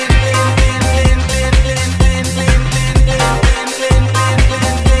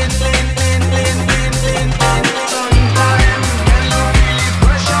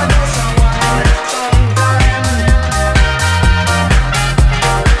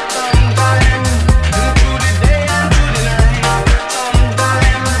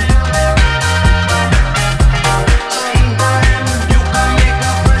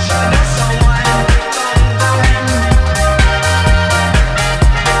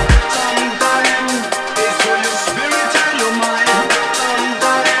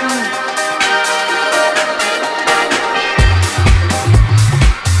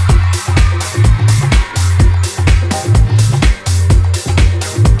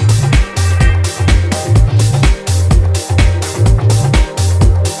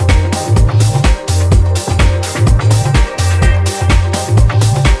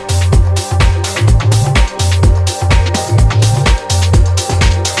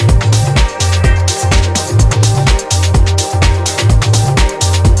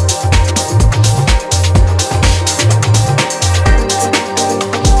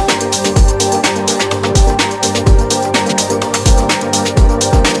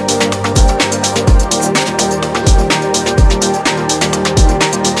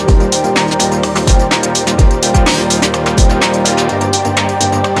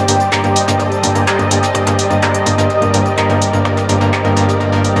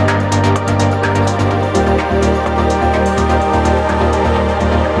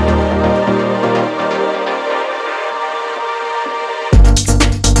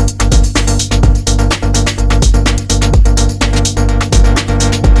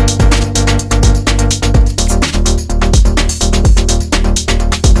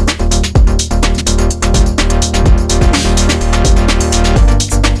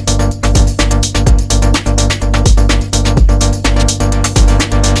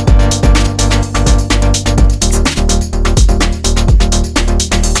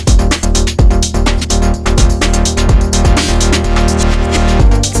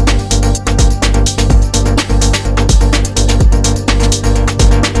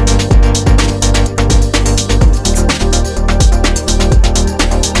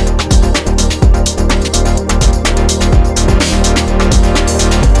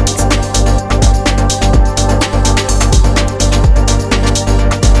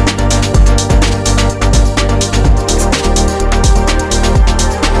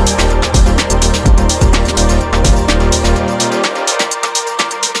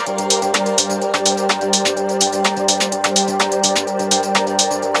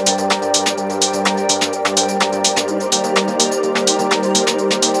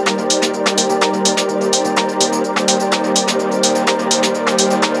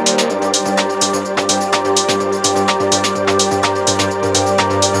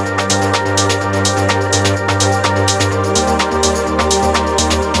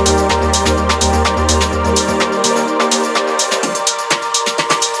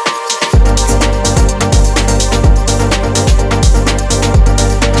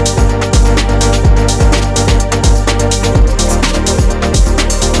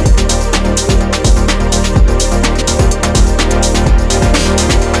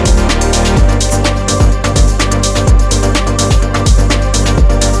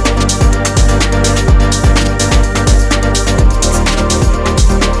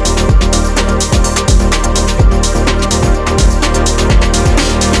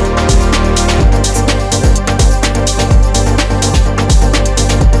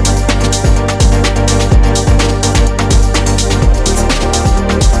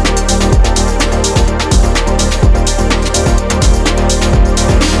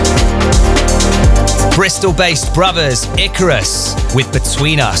 Bristol-based brothers Icarus with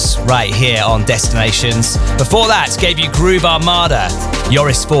Between Us right here on Destinations. Before that, gave you Groove Armada,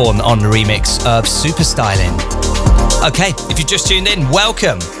 Yoris Spawn on the remix of Superstyling. Okay, if you've just tuned in,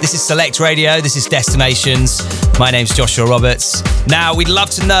 welcome. This is Select Radio, this is Destinations. My name's Joshua Roberts. Now, we'd love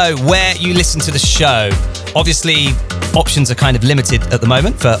to know where you listen to the show. Obviously, options are kind of limited at the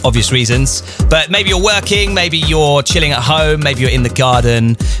moment for obvious reasons, but maybe you're working, maybe you're chilling at home, maybe you're in the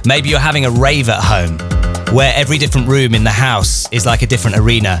garden, maybe you're having a rave at home, where every different room in the house is like a different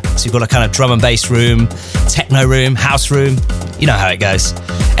arena. So you've got a kind of drum and bass room, techno room, house room. You know how it goes.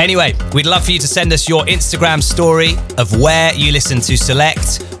 Anyway, we'd love for you to send us your Instagram story of where you listen to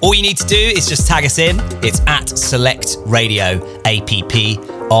Select. All you need to do is just tag us in. It's at Select Radio APP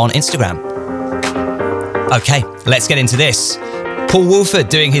on Instagram. Okay, let's get into this. Paul Woolford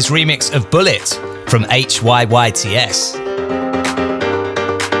doing his remix of Bullet from HYYTS.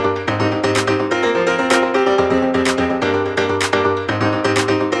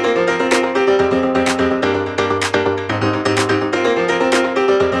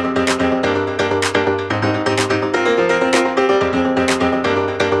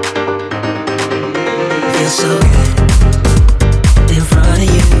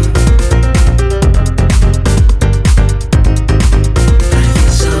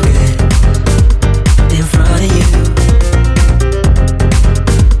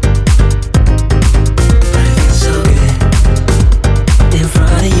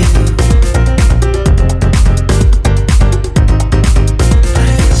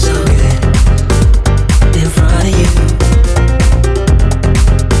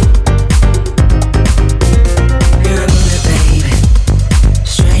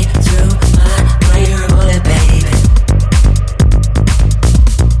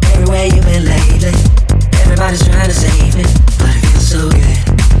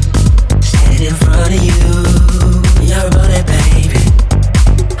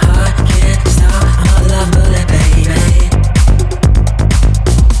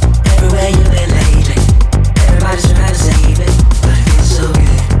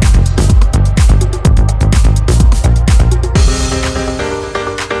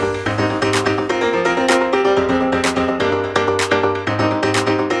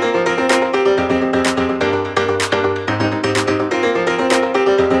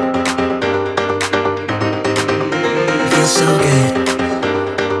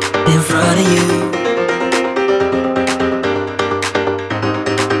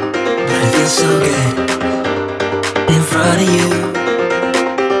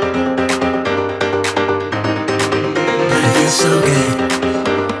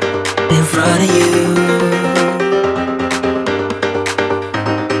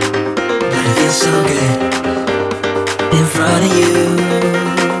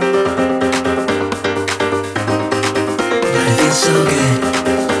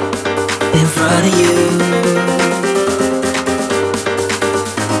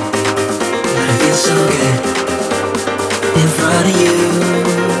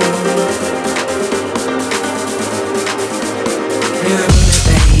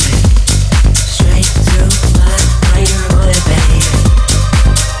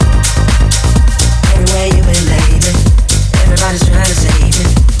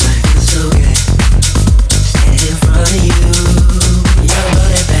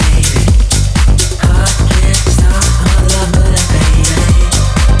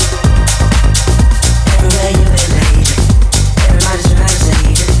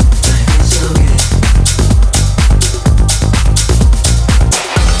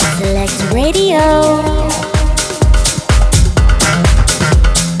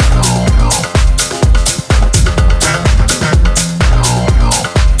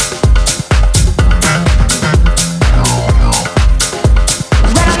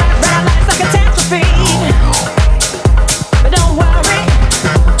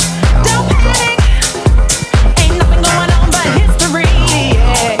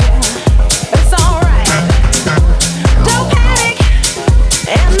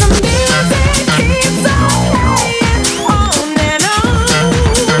 Keeps on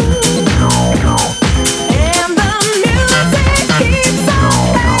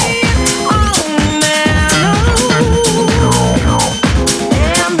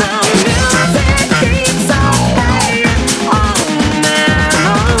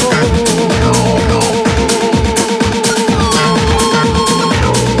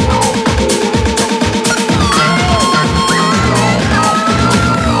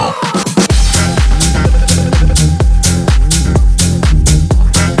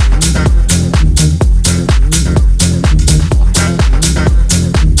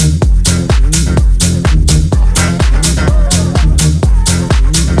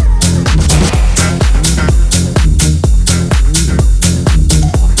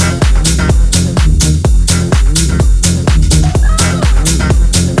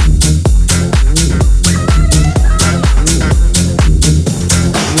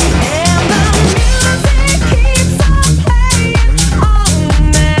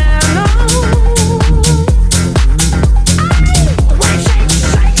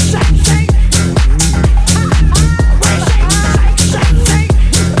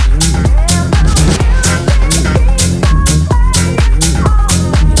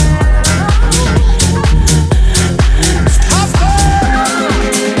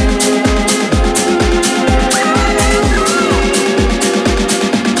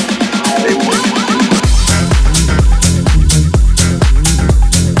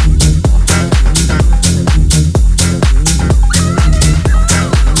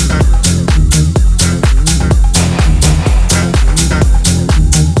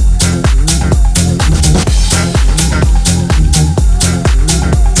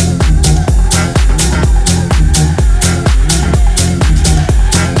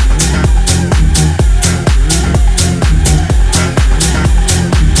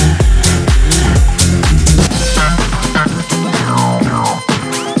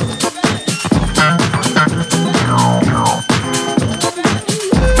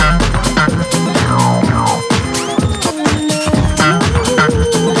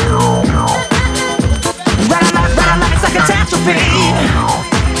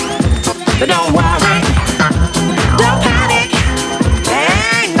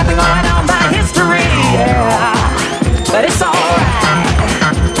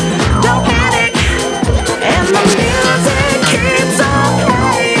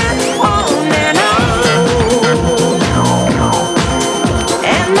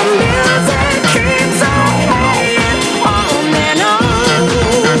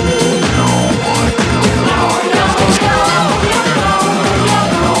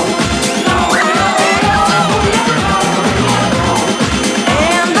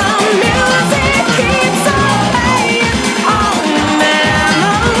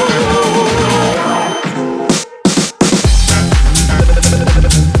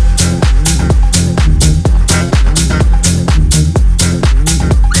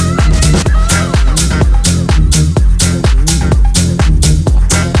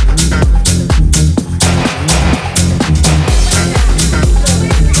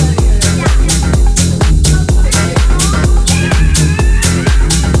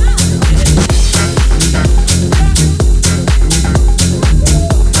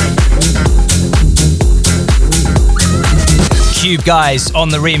Cube Guys on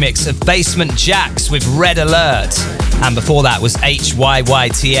the remix of Basement Jaxx with Red Alert. And before that was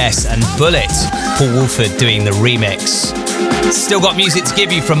HYYTS and Bullet, Paul Woolford doing the remix. Still got music to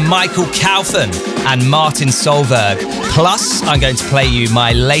give you from Michael Kaufman and Martin Solberg. Plus, I'm going to play you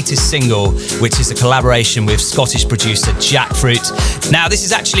my latest single, which is a collaboration with Scottish producer Jackfruit. Now, this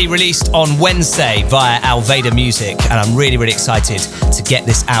is actually released on Wednesday via Alveda Music, and I'm really, really excited to get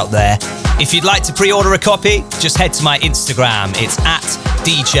this out there. If you'd like to pre-order a copy, just head to my Instagram. It's at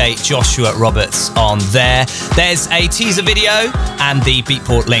DJ Joshua Roberts on there. There's a teaser video and the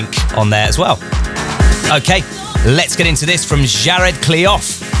Beatport link on there as well. Okay, let's get into this from Jared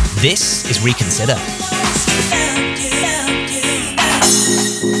Cleoff. This is Reconsider.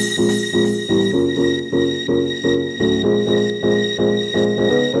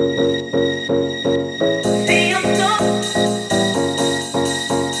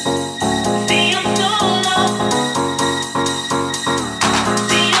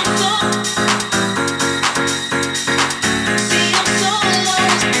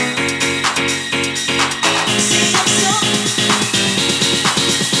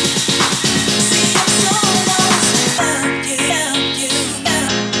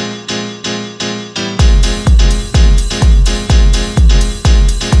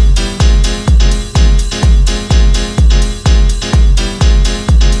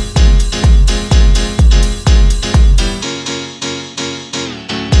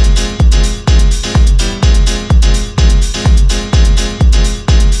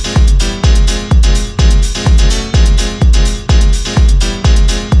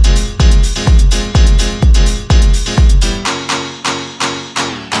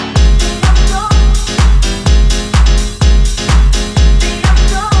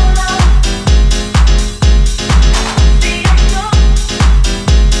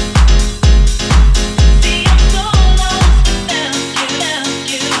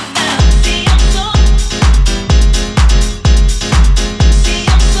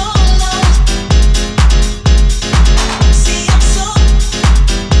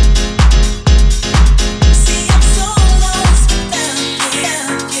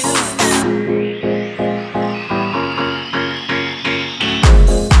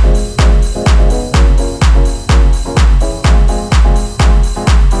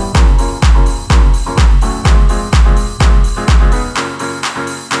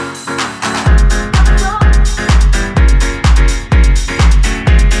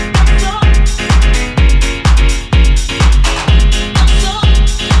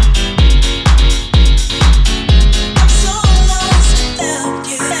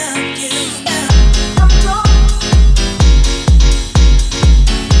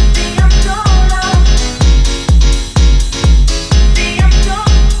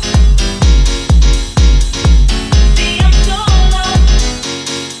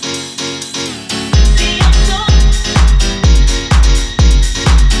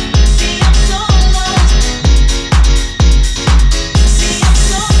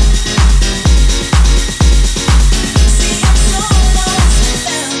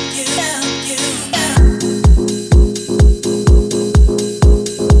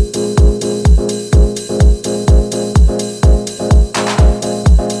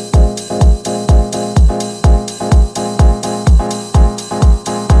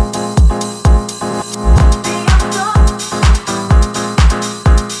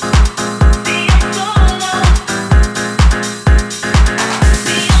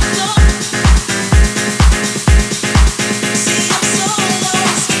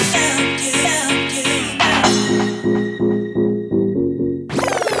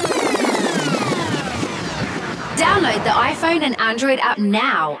 Download the iPhone and Android app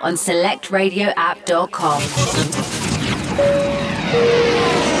now on selectradioapp.com.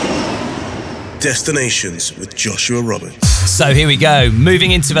 Destinations with Joshua Roberts. So here we go,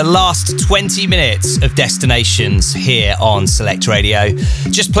 moving into the last 20 minutes of Destinations here on Select Radio.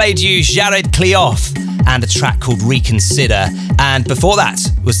 Just played you Jared Cleoff and a track called Reconsider. And before that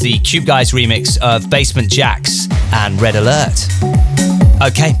was the Cube Guys remix of Basement Jaxx and Red Alert.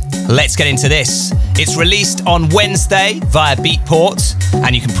 Okay, let's get into this. It's released on Wednesday via Beatport,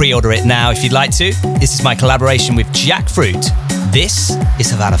 and you can pre-order it now if you'd like to. This is my collaboration with Jackfruit. This is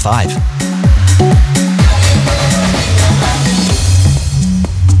Havana 5.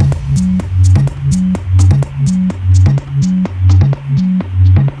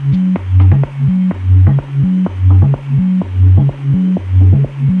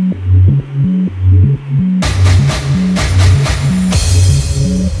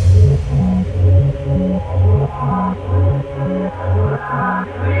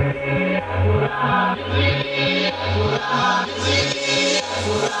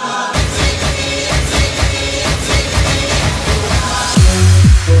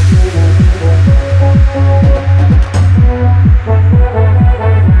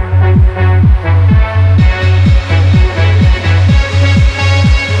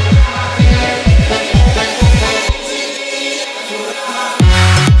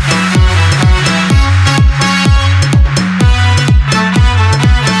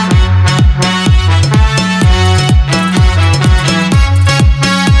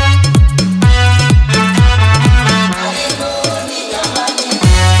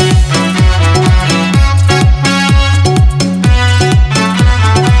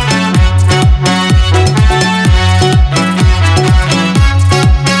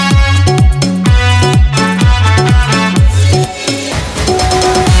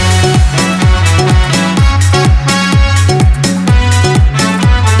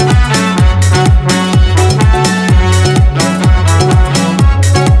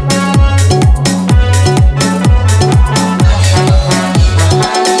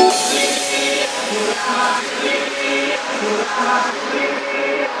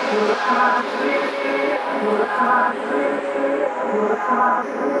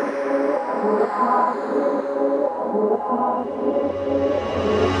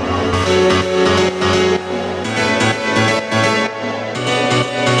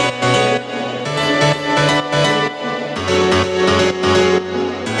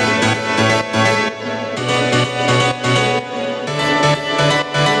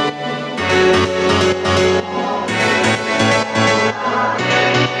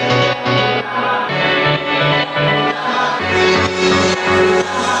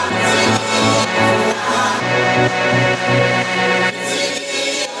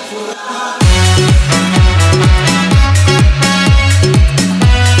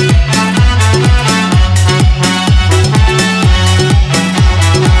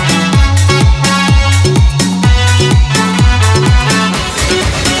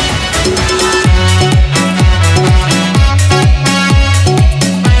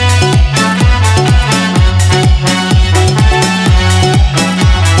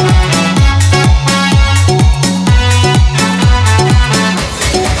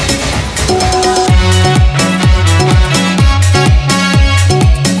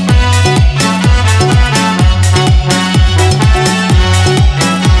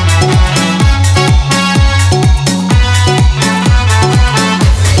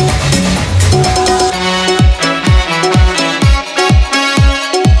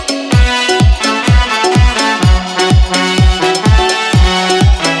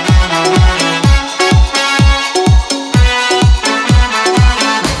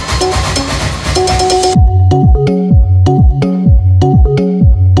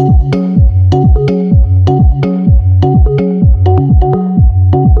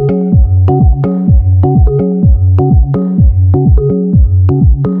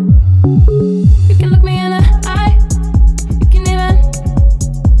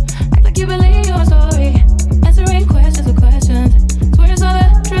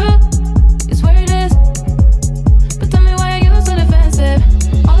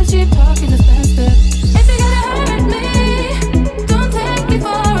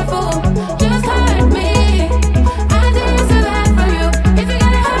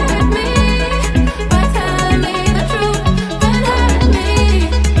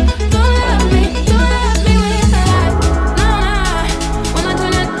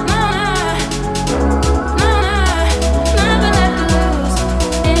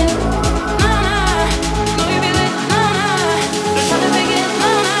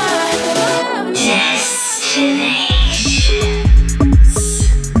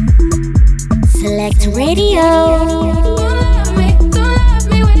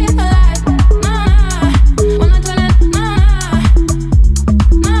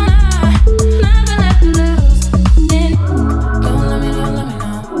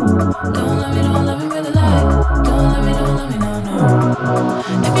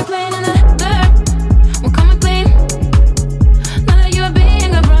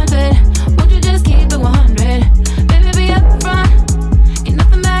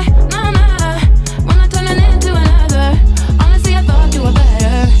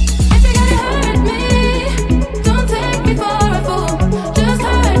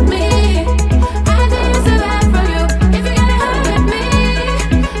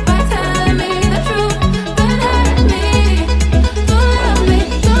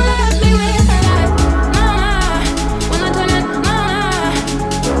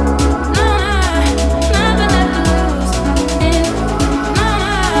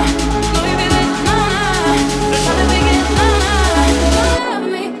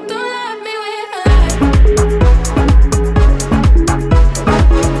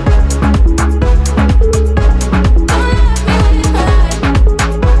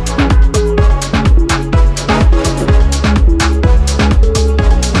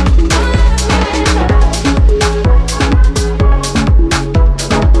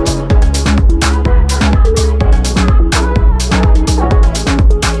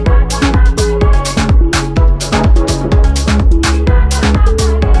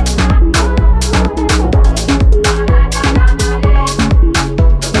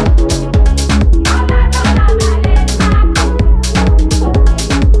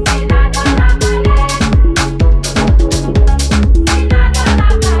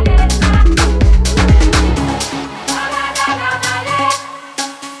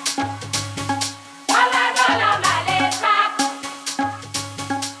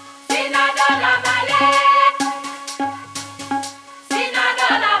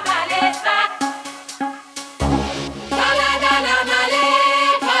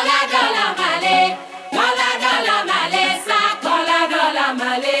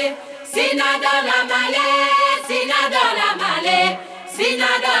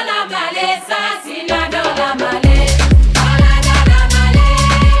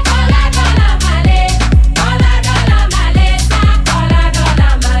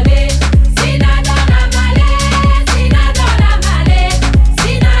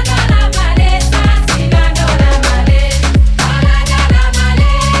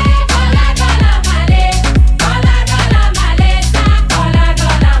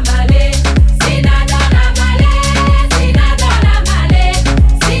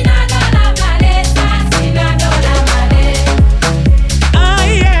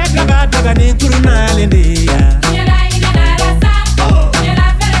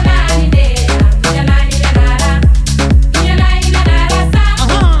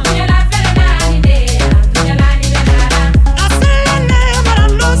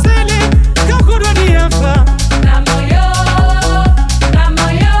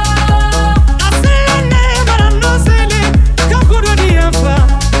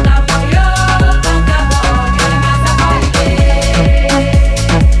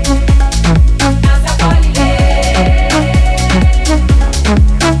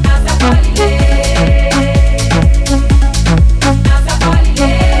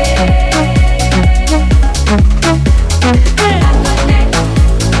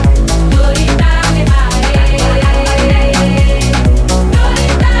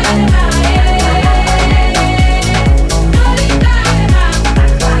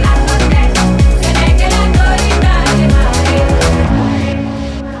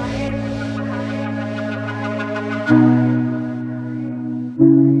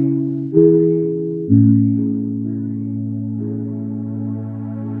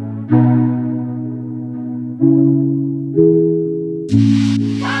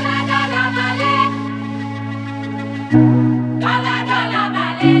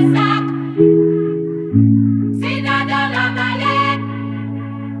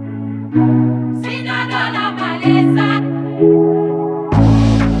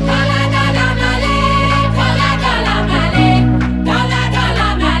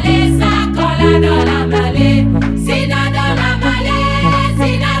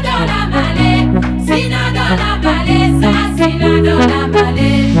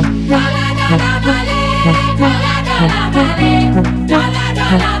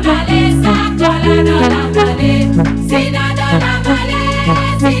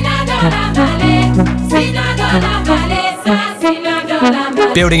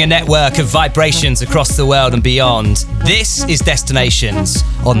 Building a network of vibrations across the world and beyond. This is Destinations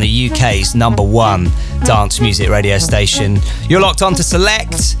on the UK's #1 dance music radio station. You're locked on to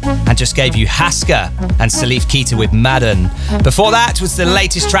Select and just gave you Haska and Salif Keita with Madden. Before that was the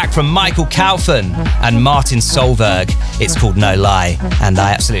latest track from Michael Kaufman and Martin Solveig. It's called No Lie and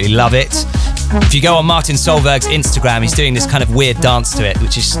I absolutely love it. If you go on Martin Solveig's Instagram, he's doing this kind of weird dance to it,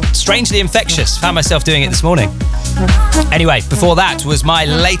 which is strangely infectious. Found myself doing it this morning. Anyway, before that was my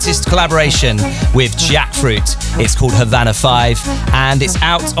latest collaboration with Jackfruit. It's called Havana 5 and it's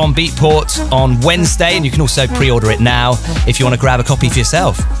out on Beatport on Wednesday, and you can also pre-order it now if you want to grab a copy for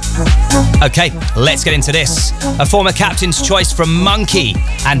yourself. Okay, let's get into this. A former captain's choice from Monkey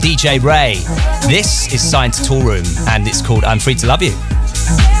and DJ Ray. This is signed to Toolroom and it's called I'm Free to Love You.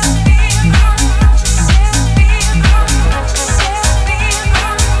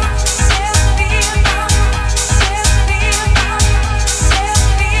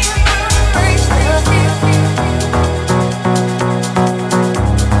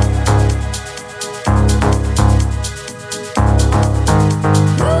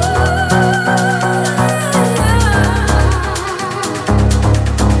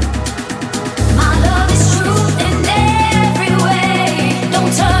 My love is true in every way.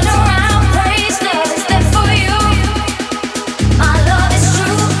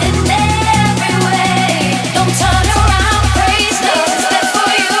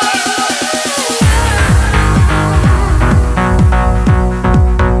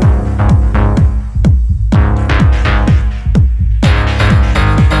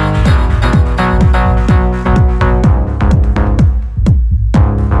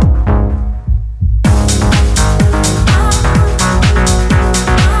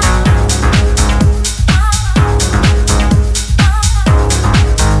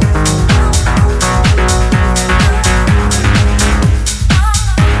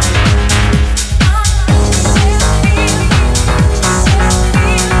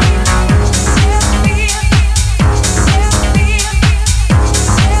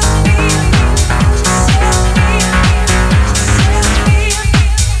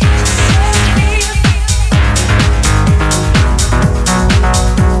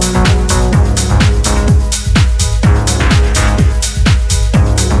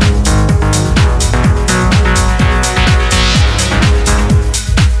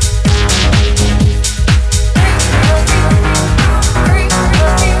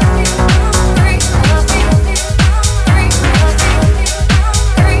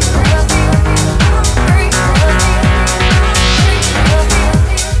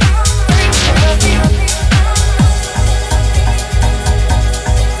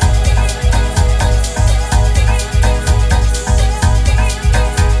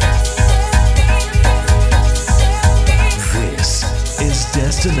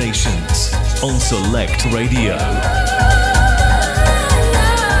 Select Radio.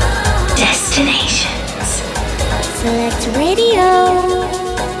 Destinations. Select Radio.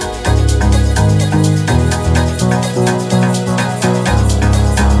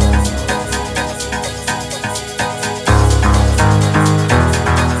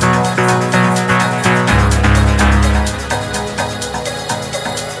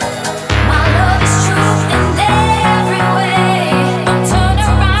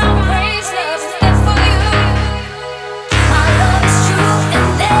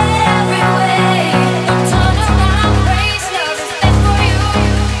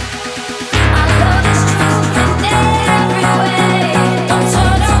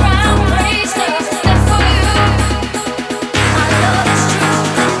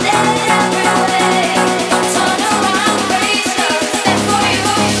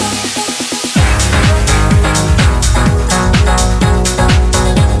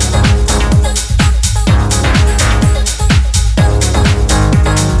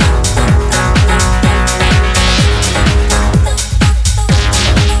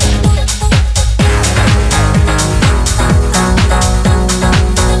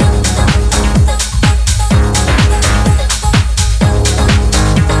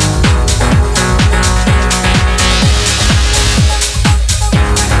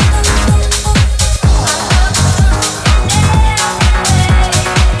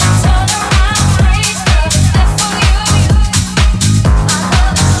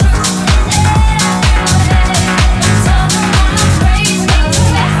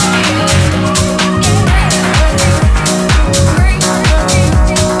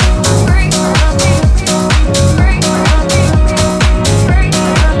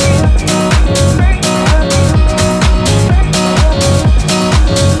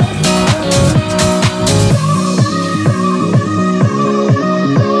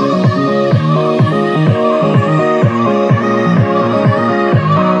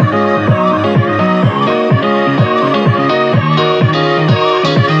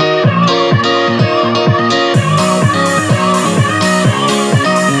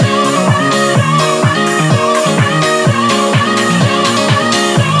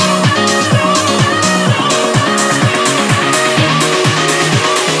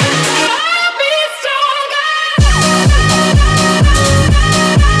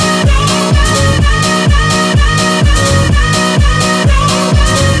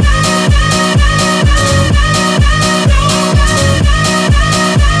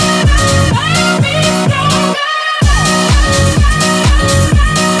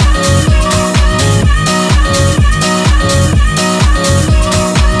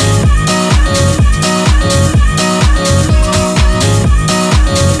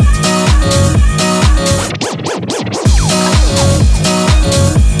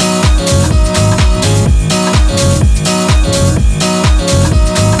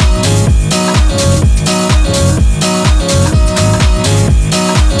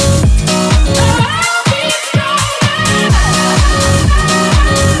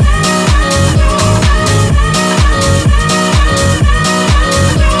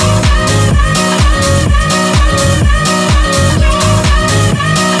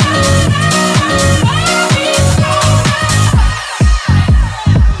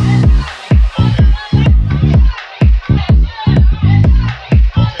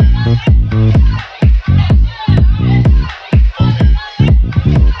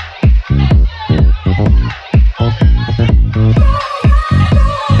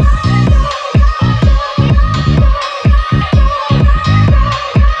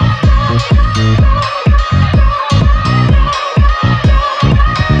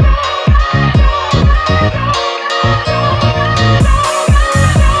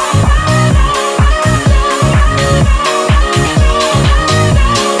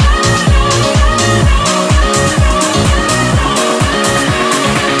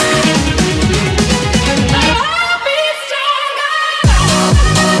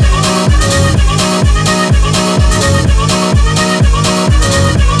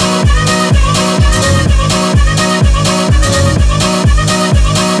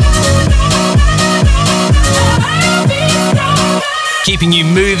 keeping you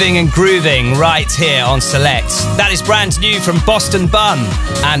moving and grooving right here on Select. That is brand new from Boston Bun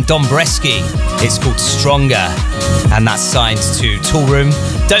and Dombresky. It's called Stronger, and that's signed to Toolroom.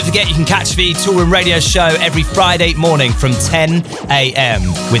 Don't forget you can catch the Toolroom radio show every Friday morning from 10 a.m.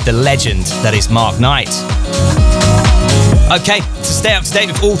 with the legend that is Mark Knight. Okay, to stay up to date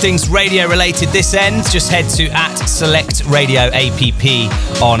with all things radio related this end, just head to @Select Radio APP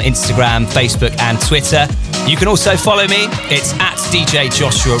on Instagram, Facebook and Twitter. You can also follow me. It's at DJ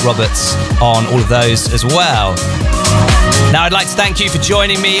Joshua Roberts on all of those as well. Now, I'd like to thank you for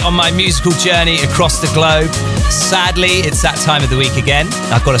joining me on my musical journey across the globe. Sadly, it's that time of the week again.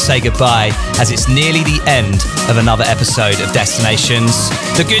 I've got to say goodbye as it's nearly the end of another episode of Destinations.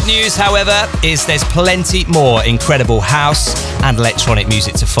 The good news, however, is there's plenty more incredible house and electronic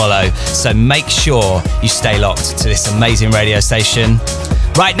music to follow. So make sure you stay locked to this amazing radio station.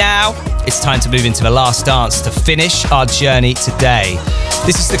 Right now, it's time to move into the last dance to finish our journey today.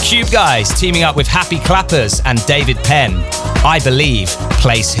 This is the Cube Guys teaming up with Happy Clappers and David Penn. I Believe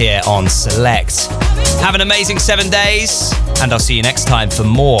plays here on Select. Have an amazing 7 days, and I'll see you next time for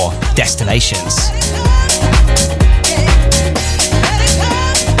more Destinations.